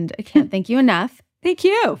 And I can't thank you enough. Thank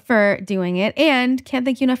you For doing it. And can't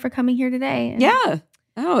thank you enough for coming here today. And Yeah.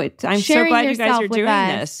 Oh, I'm so sharing glad you guys yourself are with doing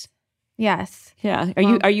us. this. Yes. Yeah.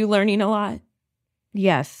 Well- Are you learning a lot?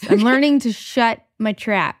 Yes. I'm learning to shut my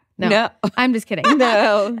trap. No. I'm just kidding.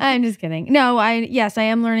 No. I'm just kidding. No, I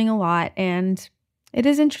am learning a lot. And it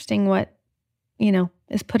is interesting what,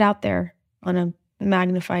 is put out there on a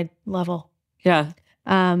magnified level. Yeah.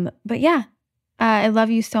 But yeah, I love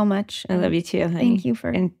you so much. I love you too, honey. Thank you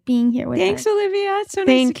for being here with Thanks, us. Olivia. It's so nice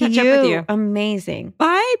Thank to catch up with you. Amazing.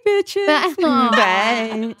 Bye, bitches.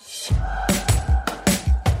 Bye.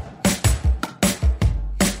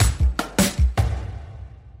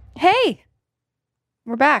 Hey,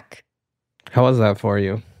 we're back. How was that for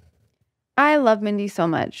you? I love Mindy so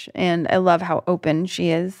much, and I love how open she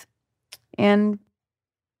is and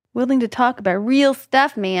willing to talk about real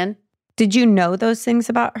stuff, man. Did you know those things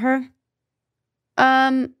about her?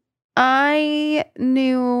 I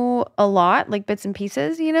knew a lot, like bits and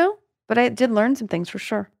pieces, but I did learn some things for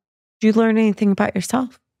sure. Did you learn anything about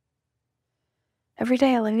yourself? Every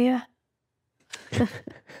day, Olivia.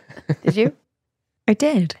 Did you? I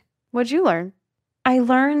did. What'd you learn? I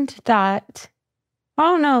learned that, I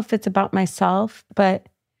don't know if it's about myself, but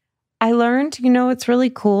I learned, what's really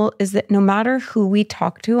cool is that no matter who we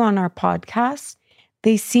talk to on our podcast,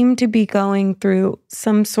 they seem to be going through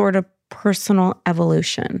some sort of personal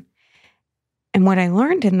evolution. And what I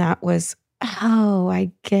learned in that was, oh,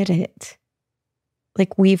 I get it.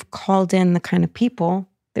 Like we've called in the kind of people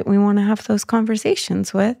that we want to have those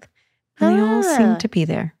conversations with, and they all seem to be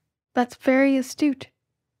there. That's very astute.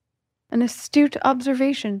 An astute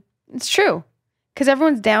observation. It's true. Because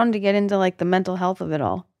everyone's down to get into like the mental health of it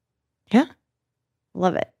all. Yeah.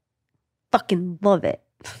 Love it. Fucking love it.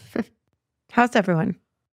 How's everyone?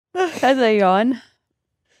 As I yawn,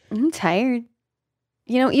 I'm tired.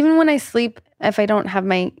 Even when I sleep, if I don't have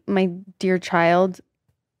my dear child,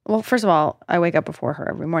 well, first of all, I wake up before her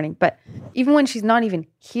every morning. But even when she's not even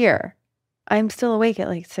here, I'm still awake at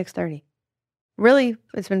like 6:30. Really,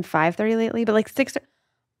 it's been 5:30 lately, but like 6:30.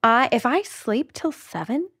 If I sleep till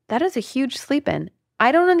 7, that is a huge sleep in.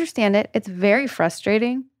 I don't understand it. It's very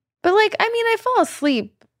frustrating. But I fall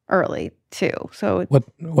asleep early too. So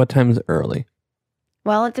What time is early?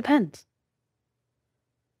 well, it depends.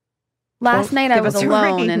 Last night I give was us a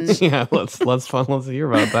alone, range. and Yeah, let's hear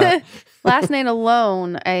about that. last night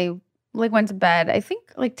alone I went to bed. I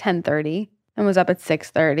think 10:30 and was up at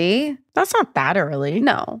 6:30. That's not that early.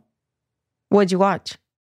 No, What'd you watch?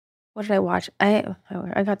 what did I watch? I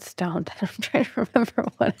got stoned. I'm trying to remember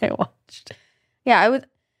what I watched. Yeah,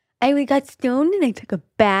 I got stoned and I took a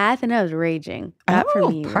bath and I was raging. That for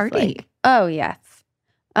me was party. oh yes,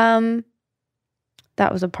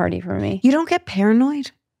 that was a party for me. You don't get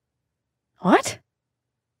paranoid? What?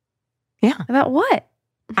 Yeah. About what?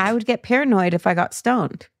 I would get paranoid if I got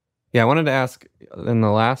stoned. Yeah, I wanted to ask, in the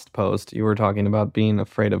last post, you were talking about being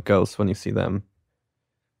afraid of ghosts when you see them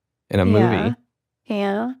in a movie.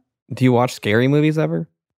 Yeah. Do you watch scary movies ever?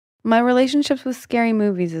 My relationships with scary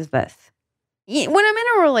movies is this. When I'm in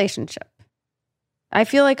a relationship, I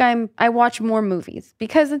feel like I watch more movies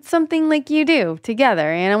because it's something like you do together.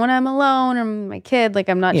 And when I'm alone or my kid,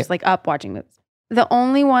 I'm not just up watching movies. The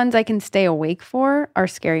only ones I can stay awake for are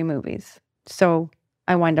scary movies. So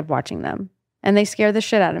I wind up watching them and they scare the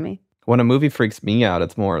shit out of me. When a movie freaks me out,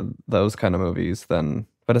 it's more those kind of movies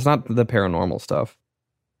but it's not the paranormal stuff.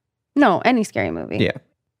 No, any scary movie. Yeah.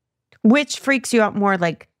 Which freaks you out more,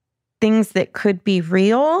 like things that could be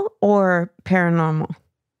real or paranormal?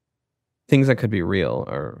 Things that could be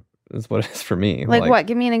real is what it is for me. Like what?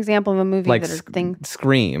 Give me an example of a movie like that are things.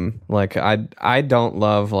 Scream. Like I don't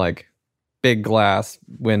love like big glass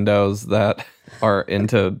windows that are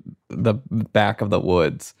into the back of the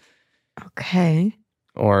woods. Okay.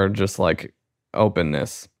 Or just like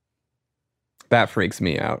openness. That freaks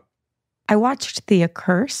me out. I watched The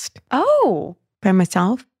Accursed Oh, by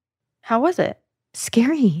myself. how was it?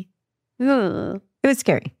 Scary. Ugh. It was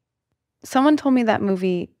scary. Someone told me that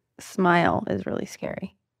movie Smile is really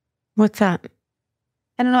scary. What's that?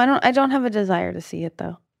 I don't know. I don't have a desire to see it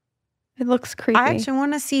though. It looks creepy. I actually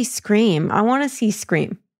want to see Scream. I want to see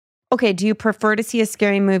Scream. Okay, do you prefer to see a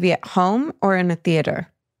scary movie at home or in a theater?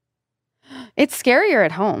 It's scarier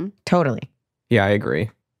at home. Totally. Yeah, I agree.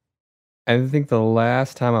 I think the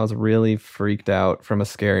last time I was really freaked out from a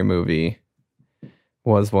scary movie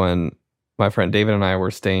was when my friend David and I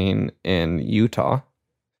were staying in Utah.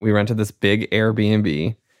 We rented this big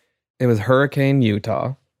Airbnb. It was Hurricane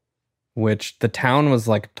Utah, which the town was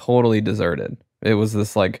like totally deserted. It was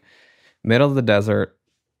this like middle of the desert.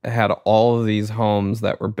 It had all of these homes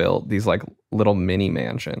that were built, these like little mini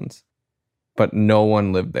mansions, but no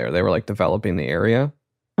one lived there. They were like developing the area.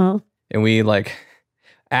 Oh. And we like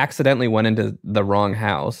accidentally went into the wrong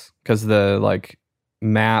house because the like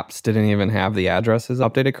maps didn't even have the addresses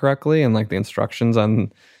updated correctly, and like the instructions on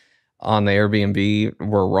the Airbnb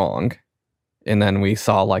were wrong. And then we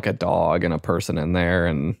saw like a dog and a person in there,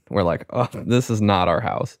 and we're like, oh, this is not our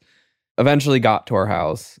house. Eventually got to our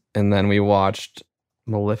house, and then we watched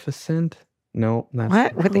Maleficent. No, that's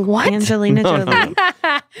What? With What? Angelina No, Jolie.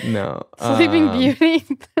 no. Sleeping Beauty.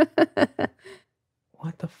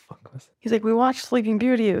 What the fuck was it? He's like, we watched Sleeping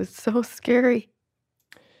Beauty. It was so scary.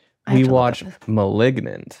 I We have to look watched up this.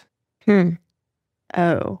 Malignant.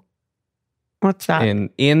 Oh, What's that? And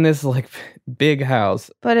in this like big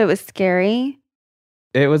house. but it was scary.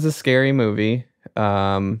 It was a scary movie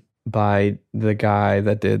by the guy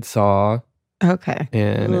that did Saw Okay.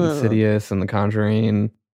 and Ugh. Insidious and The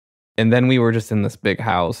Conjuring. And then we were just in this big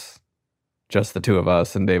house, just the two of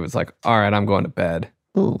us. And David's like, all right, I'm going to bed.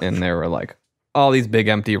 Ooh. And there were like all these big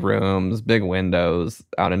empty rooms, big windows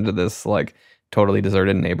out into this like totally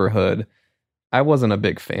deserted neighborhood. I wasn't a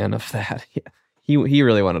big fan of that. He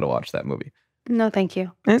really wanted to watch that movie. No, thank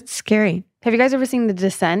you. That's scary. Have you guys ever seen The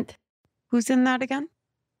Descent? Who's in that again?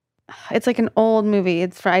 It's like an old movie.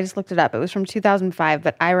 I just looked it up. It was from 2005,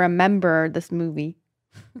 but I remember this movie.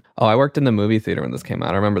 Oh, I worked in the movie theater when this came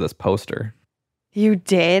out. I remember this poster. You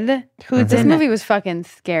did? Who's This in movie it? was fucking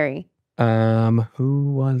scary.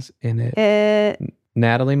 Who was in it?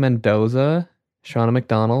 Natalie Mendoza, Shauna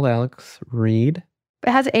McDonald, Alex Reed.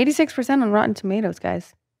 It has 86% on Rotten Tomatoes,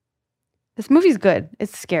 guys. This movie's good.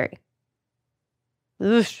 It's scary.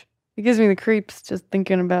 Ugh. It gives me the creeps just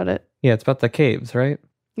thinking about it. Yeah, it's about the caves, right?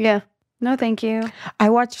 Yeah. No, thank you. I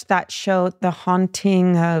watched that show, The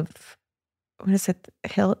Haunting of, what is it?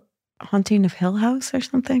 Haunting of Hill House or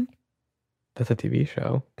something? That's a TV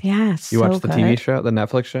show. Yeah, You so watched the TV good. show, the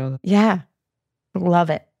Netflix show? Yeah. Love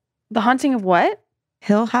it. The Haunting of what?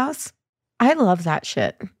 Hill House? I love that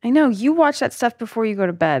shit. I know. You watch that stuff before you go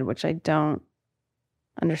to bed, which I don't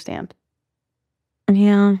understand.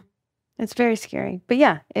 Yeah. It's very scary. But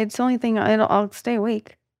yeah, it's the only thing I'll stay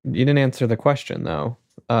awake. You didn't answer the question, though.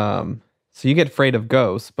 So you get afraid of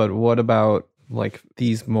ghosts, but what about like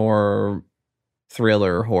these more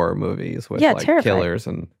thriller horror movies with Yeah, like terrified. killers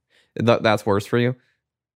and that's worse for you?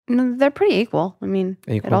 No, they're pretty equal. I mean,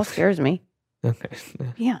 it Equal. all scares me. Okay.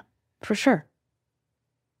 Yeah, for sure.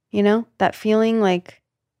 You know, that feeling like,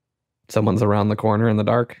 Someone's around the corner in the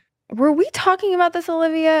dark. were we talking about this,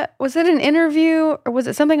 Olivia? Was it an interview or was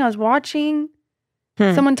it something I was watching?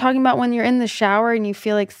 Someone talking about when you're in the shower and you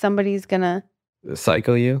feel like somebody's gonna...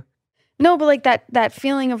 Psycho you? No, but like that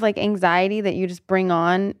feeling of like anxiety that you just bring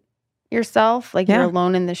on yourself. Like Yeah. you're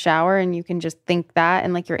alone in the shower and you can just think that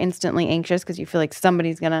and like you're instantly anxious because you feel like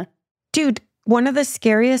somebody's gonna... Dude, one of the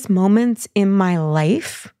scariest moments in my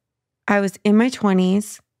life, I was in my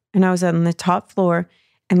 20s and I was on the top floor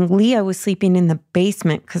and Leah was sleeping in the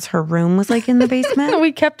basement because her room was like in the basement.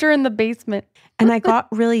 We kept her in the basement. And I got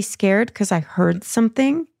really scared because I heard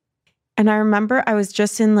something. And I remember I was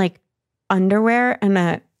just in like underwear and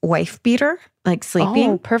a wife beater, like sleeping.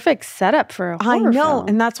 Oh, perfect setup for a I horror know. film.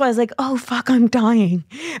 And that's why I was like, oh, fuck, I'm dying.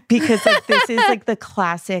 Because like this is like the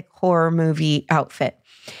classic horror movie outfit.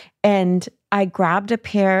 And I grabbed a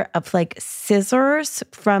pair of like scissors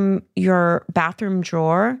from your bathroom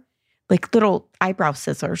drawer, like little eyebrow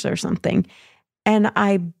scissors or something. And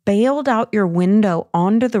I bailed out your window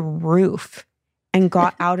onto the roof and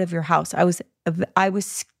got out of your house. I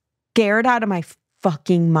was scared out of my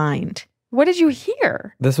fucking mind. What did you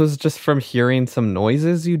hear? This was just from hearing some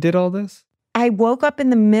noises you did all this? I woke up in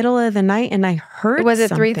the middle of the night and I heard Was it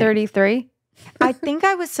something. 3:33? I think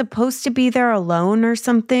I was supposed to be there alone or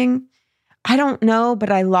something. I don't know,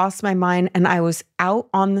 but I lost my mind and I was out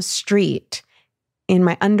on the street in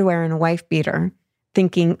my underwear and a wife beater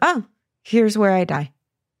thinking, oh, here's where I die.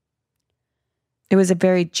 It was a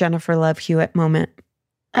very Jennifer Love Hewitt moment.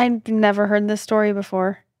 I've never heard this story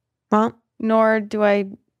before, Well, nor do I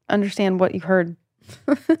understand what you heard.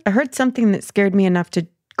 I heard something that scared me enough to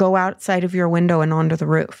go outside of your window and onto the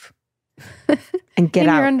roof and get In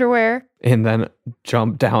out. your underwear. And then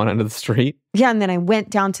jump down into the street? Yeah, and then I went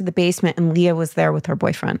down to the basement and Leah was there with her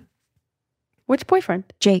boyfriend, Which boyfriend?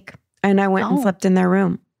 Jake. And I went and Oh. slept in their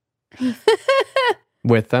room.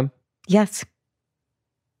 With them? Yes.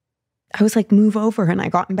 I was like, move over, and I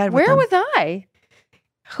got in bed with Where them. was I?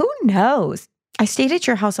 Who knows? I stayed at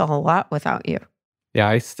your house a lot without you.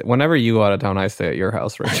 Yeah, whenever you go out of town, I stay at your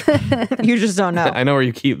house, Rachel. You just don't know. I know where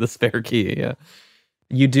you keep the spare key, yeah.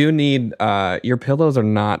 You do need, your pillows are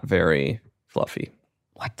not very fluffy.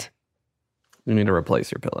 What? You need to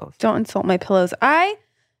replace your pillows. Don't insult my pillows. Let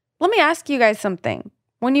me ask you guys something.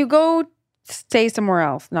 When you go stay somewhere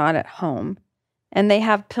else, not at home, and they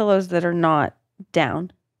have pillows that are not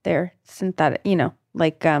down, they're synthetic,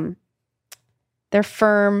 like they're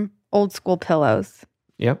firm, old school pillows.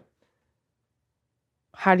 Yep.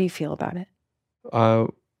 How do you feel about it?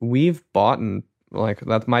 We've bought,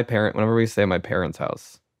 that's my parent, whenever we stay at my parents'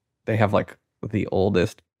 house, they have like the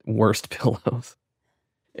oldest, worst pillows.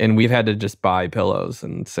 And we've had to just buy pillows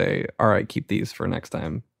and say, all right, keep these for next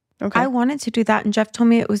time. Okay. I wanted to do that, and Jeff told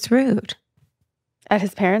me it was rude. At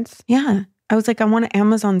his parents? Yeah. I was like, I want to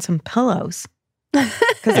Amazon some pillows.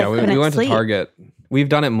 Yeah, we went to Target. We've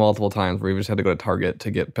done it multiple times where we just had to go to Target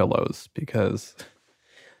to get pillows because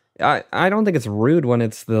I don't think it's rude when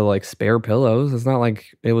it's the like spare pillows. It's not like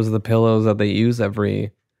it was the pillows that they use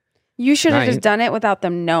every You should have just night. done it without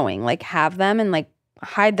them knowing. Like have them and like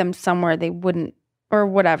hide them somewhere they wouldn't or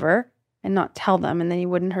whatever and not tell them, and then you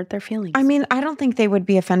wouldn't hurt their feelings. I mean, I don't think they would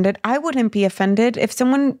be offended. I wouldn't be offended. If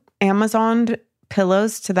someone Amazoned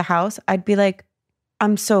pillows to the house, I'd be like,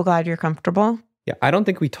 I'm so glad you're comfortable. Yeah, I don't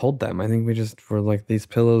think we told them. I think we just were like, these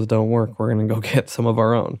pillows don't work. We're going to go get some of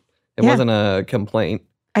our own. It Yeah. wasn't a complaint.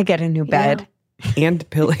 I get a new bed. And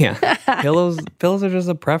pillows are just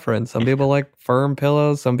a preference. Some people like firm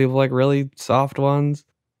pillows. Some people like really soft ones.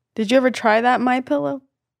 Did you ever try that My Pillow?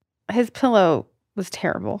 His pillow was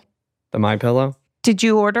terrible. The My Pillow. Did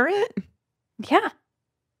you order it? Yeah.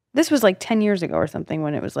 This was like 10 years ago or something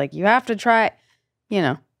when it was like, you have to try,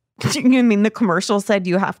 You mean the commercial said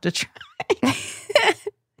you have to try?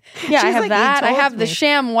 Yeah, She's I have like, "You that. I told have the me."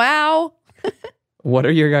 Sham Wow. What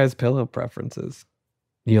are your guys' pillow preferences?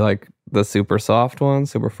 You like the super soft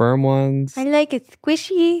ones, super firm ones? I like it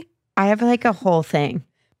squishy. I have like a whole thing.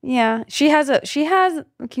 Yeah. She has,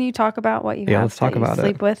 can you talk about what you Yeah, have let's talk that you about it.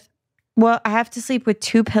 sleep with? Well, I have to sleep with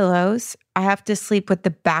 2 pillows. I have to sleep with the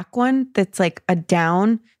back one that's like a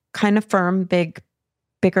down, kind of firm,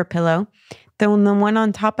 bigger pillow. Then the one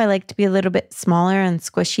on top, I like to be a little bit smaller and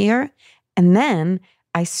squishier. And then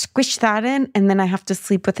I squish that in, and then I have to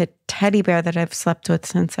sleep with a teddy bear that I've slept with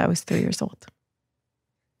since I was 3 years old.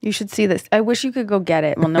 You should see this. I wish you could go get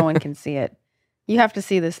it. Well, no one can see it. You have to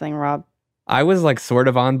see this thing, Rob. I was like sort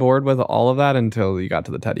of on board with all of that until you got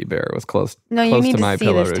to the teddy bear. It was close. No, you close need to to my see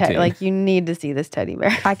pillow this. routine. You need to see this teddy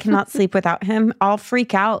bear. I cannot sleep without him. I'll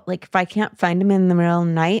freak out. Like if I can't find him in the middle of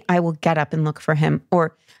the night, I will get up and look for him.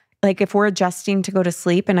 Or like if we're adjusting to go to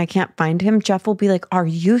sleep and I can't find him, Jeff will be like, "Are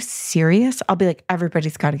you serious?" I'll be like,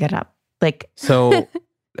 "Everybody's got to get up." Like, So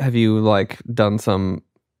have you like done some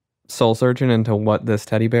soul searching into what this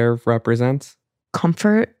teddy bear represents?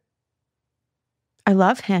 comfort. I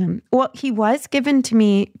love him. Well, he was given to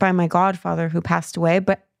me by my godfather who passed away,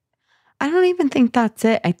 but I don't even think that's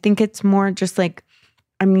it. I think it's more just like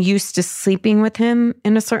I'm used to sleeping with him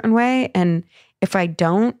in a certain way. And if I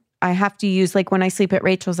don't, I have to use, like when I sleep at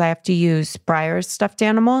Rachel's, I have to use Briar's stuffed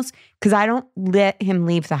animals because I don't let him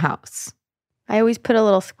leave the house. I always put a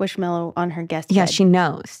little squishmallow on her guest Yeah, bed. she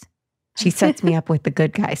knows. She sets me up with the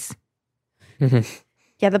good guys.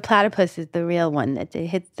 Yeah, the platypus is the real one that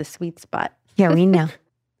hits the sweet spot. Yeah, we know.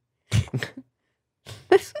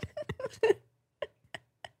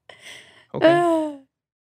 Okay.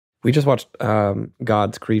 We just watched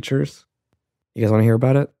God's Creatures. You guys want to hear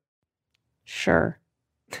about it? Sure.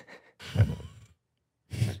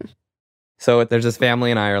 So there's this family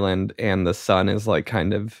in Ireland, and the son is like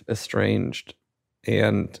kind of estranged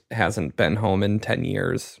and hasn't been home in 10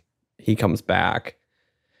 years. He comes back,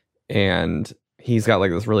 and he's got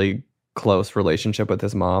like this really close relationship with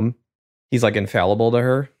his mom. He's like infallible to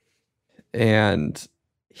her. And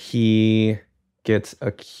he gets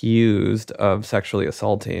accused of sexually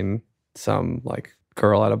assaulting some like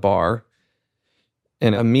girl at a bar.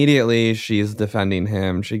 And immediately she's defending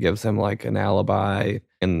him. She gives him like an alibi.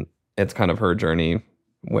 And it's kind of her journey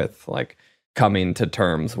with like coming to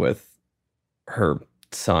terms with her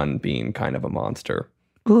son being kind of a monster.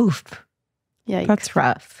 Oof. Yeah, That's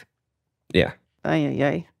rough. Yeah.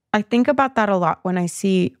 Ay. I think about that a lot when I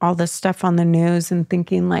see all this stuff on the news and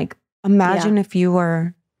thinking like, imagine if you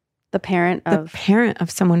were the parent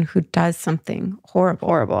of someone who does something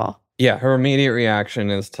horrible. Yeah, her immediate reaction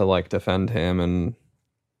is to like defend him and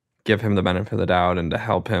give him the benefit of the doubt and to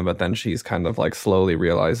help him. But then she's kind of like slowly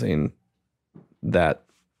realizing that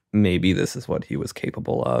maybe this is what he was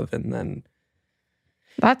capable of. And then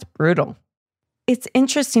That's brutal. It's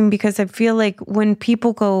interesting because I feel like when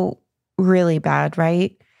people go really bad,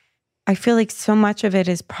 right? I feel like so much of it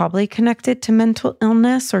is probably connected to mental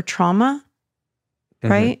illness or trauma,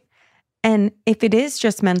 right? And if it is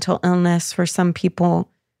just mental illness for some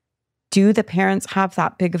people, do the parents have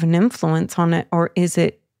that big of an influence on it, or is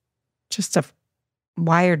it just a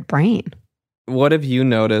wired brain? What have you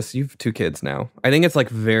noticed? You have 2 kids now. I think it's like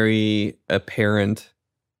very apparent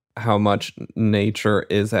how much nature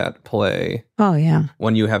is at play. Oh, yeah.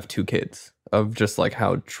 When you have 2 kids, of just like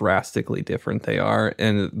how drastically different they are.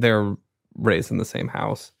 And they're raised in the same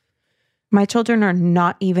house. My children are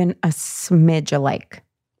not even a smidge alike.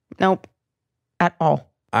 Nope. At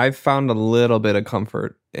all. I've found a little bit of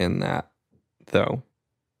comfort in that, though.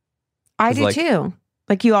 I do too.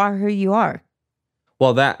 Like, you are who you are.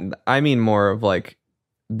 Well, I mean more of like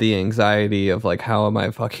the anxiety of like, how am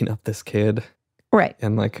I fucking up this kid? Right.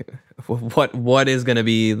 And like, what is going to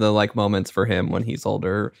be the like moments for him when he's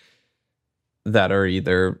older that are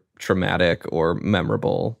either traumatic or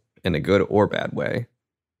memorable in a good or bad way,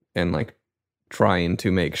 and like trying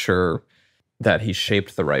to make sure that he's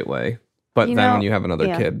shaped the right way. But when you have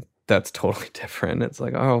another kid, that's totally different. It's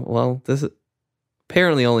like, oh, well, this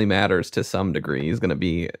apparently only matters to some degree. He's going to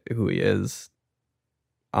be who he is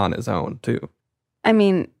on his own too. I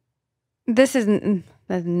mean, this has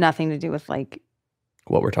nothing to do with like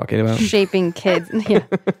what we're talking about. Shaping kids. Yeah.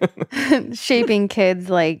 Shaping kids,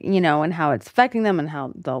 like, and how it's affecting them and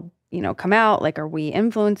how they'll, come out. Like, are we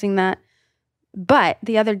influencing that? But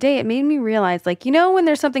the other day it made me realize, like, when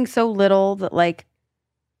there's something so little that like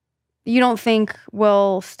you don't think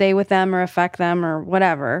will stay with them or affect them or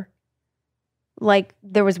whatever. Like,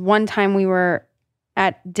 there was one time we were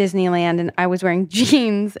at Disneyland and I was wearing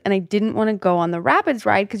jeans and I didn't want to go on the Rapids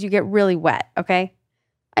ride because you get really wet, okay?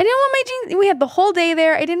 I didn't want my jeans. We had the whole day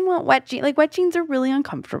there. I didn't want wet jeans. Like, wet jeans are really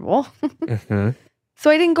uncomfortable. So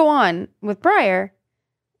I didn't go on with Briar.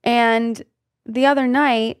 And the other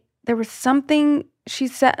night, there was something she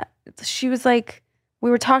said. She was like, we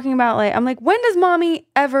were talking about, like, I'm like, when does mommy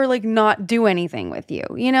ever, like, not do anything with you?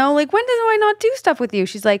 Like, when do I not do stuff with you?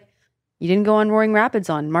 She's like, you didn't go on Roaring Rapids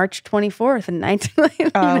on March 24th and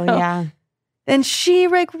 19. Oh, yeah. And she,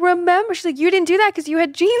 like, remembers. She's like, you didn't do that because you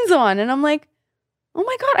had jeans on. And I'm like, oh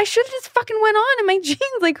my God, I should have just fucking went on in my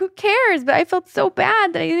jeans. Like, who cares? But I felt so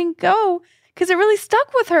bad that I didn't go because it really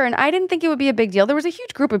stuck with her. And I didn't think it would be a big deal. There was a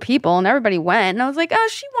huge group of people and everybody went. And I was like, oh,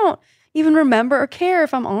 she won't even remember or care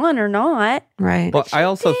if I'm on or not. Right. Well, I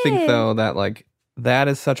also think, though, that like that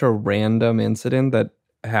is such a random incident that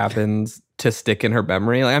happens to stick in her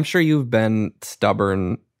memory. Like, I'm sure you've been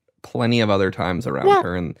stubborn plenty of other times around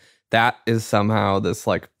her. And that is somehow this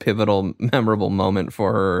like pivotal, memorable moment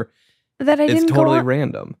for her. That I didn't It's totally go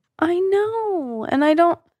random. I know. And I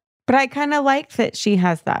don't. But I kind of like that she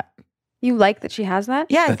has that. You like that she has that?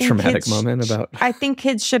 Yeah. That traumatic moment about. I think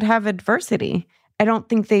kids should have adversity. I don't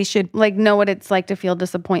think they should. Like, know what it's like to feel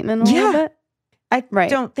disappointment a little bit? I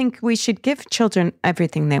don't think we should give children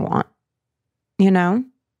everything they want,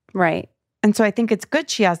 Right. And so I think it's good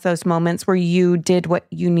she has those moments where you did what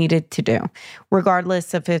you needed to do,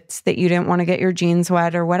 regardless if it's that you didn't want to get your jeans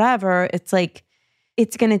wet or whatever. It's like,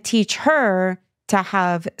 it's going to teach her to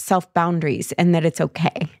have self-boundaries and that it's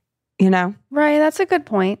okay, Right. That's a good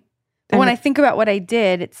point. But when I think about what I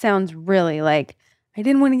did, it sounds really like I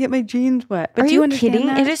didn't want to get my jeans wet. But Are do you understand kidding?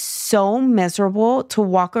 that? It is so miserable to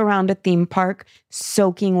walk around a theme park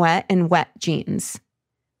soaking wet in wet jeans.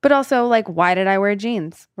 But also, like, why did I wear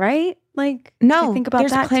jeans? Right? Like, No, I think about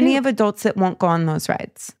there's that plenty too. of adults that won't go on those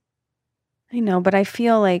rides. I know, but I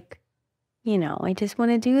feel like, I just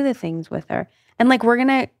want to do the things with her. And like, we're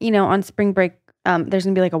going to, on spring break, there's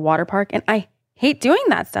going to be like a water park. And I hate doing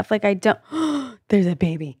that stuff. Like, I don't, there's a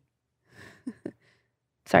baby.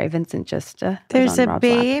 Sorry, Vincent just was There's on a Rob's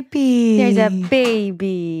lap. baby. There's a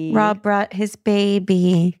baby. Rob brought his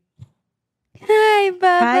baby. Hi,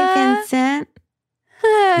 Bubba. Hi, Vincent.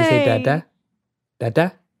 Hi. You say dada?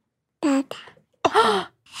 Dada?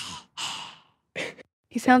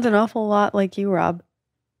 He sounds an awful lot like you, Rob.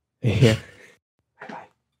 Yeah.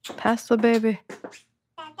 Pass the baby.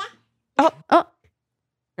 Oh,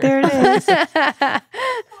 there it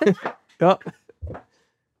is. Oh.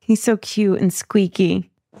 He's so cute and squeaky.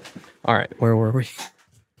 All right, where were we?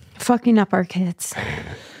 Fucking up our kids.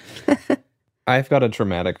 I've got a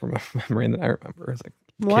traumatic memory that I remember as a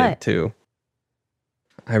What? kid too.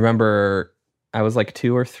 I remember I was like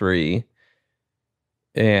 2 or 3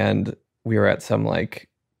 and we were at some like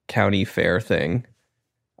county fair thing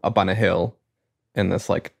up on a hill in this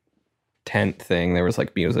like tent thing. There was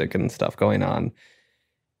like music and stuff going on.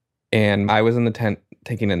 And I was in the tent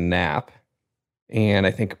taking a nap. And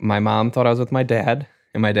I think my mom thought I was with my dad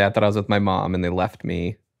and my dad thought I was with my mom, and they left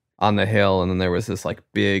me on the hill. And then there was this like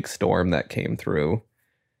big storm that came through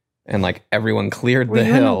and like everyone cleared Were the you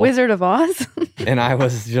in the hill. Wizard of Oz? And I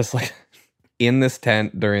was just like in this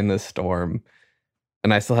tent during this storm.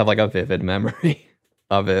 And I still have like a vivid memory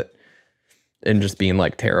of it and just being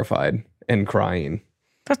like terrified and crying.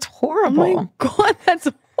 That's Oh horrible. my God, that's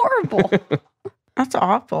horrible. That's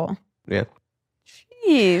awful. Yeah.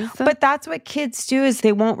 Jeez. But that's what kids do, is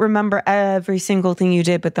they won't remember every single thing you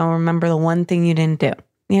did, but they'll remember the one thing you didn't do,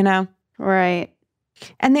 you know? Right.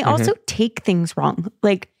 And they also take things wrong.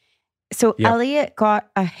 Like, so Yep. Elliot got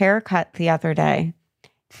a haircut the other day,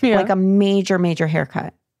 Yeah. like a major, major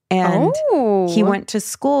haircut. And he went to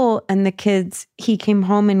school, and the kids, he came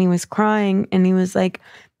home and he was crying, and he was like,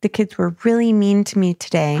 the kids were really mean to me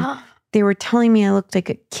today. They were telling me I looked like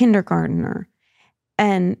a kindergartner.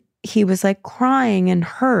 And he was like crying and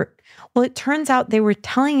hurt. Well, it turns out they were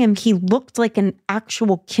telling him he looked like an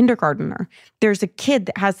actual kindergartner. There's a kid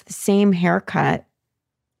that has the same haircut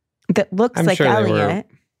that looks I'm like sure they were- Elliot.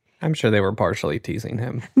 I'm sure they were partially teasing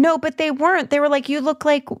him. No, but they weren't. They were like, you look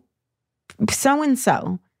like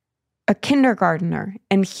so-and-so, a kindergartner.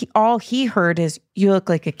 And all he heard is, you look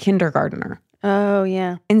like a kindergartner, Oh,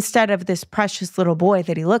 yeah. instead of this precious little boy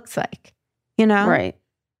that he looks like, you know? Right.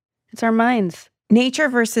 It's our minds. Nature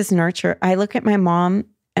versus nurture. I look at my mom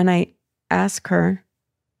and I ask her,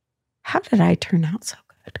 how did I turn out so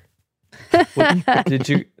good?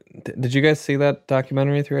 Did you guys see that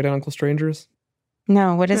documentary, Three Identical Strangers?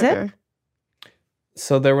 No, what is it?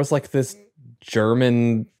 So there was like this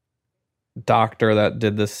German doctor that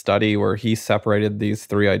did this study where he separated these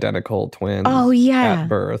 3 identical twins Oh, yeah. at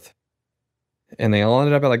birth. And they all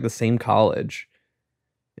ended up at like the same college.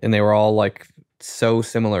 And they were all like so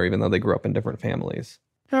similar, even though they grew up in different families.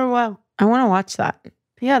 Oh, wow. I want to watch that.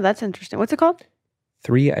 Yeah, that's interesting. What's it called?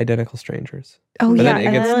 3 Identical Strangers. Oh, But yeah. then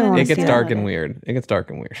I really want it to gets see dark that. and weird. It gets dark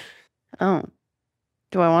and weird. Oh.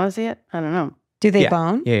 Do I want to see it? I don't know. Do they Yeah.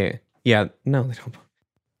 bone? Yeah. No, they don't.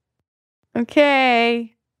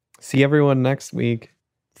 Okay. See everyone next week.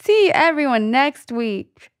 See everyone next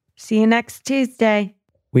week. See you next Tuesday.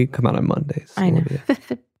 We come out on Mondays. I know.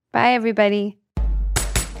 Bye, everybody.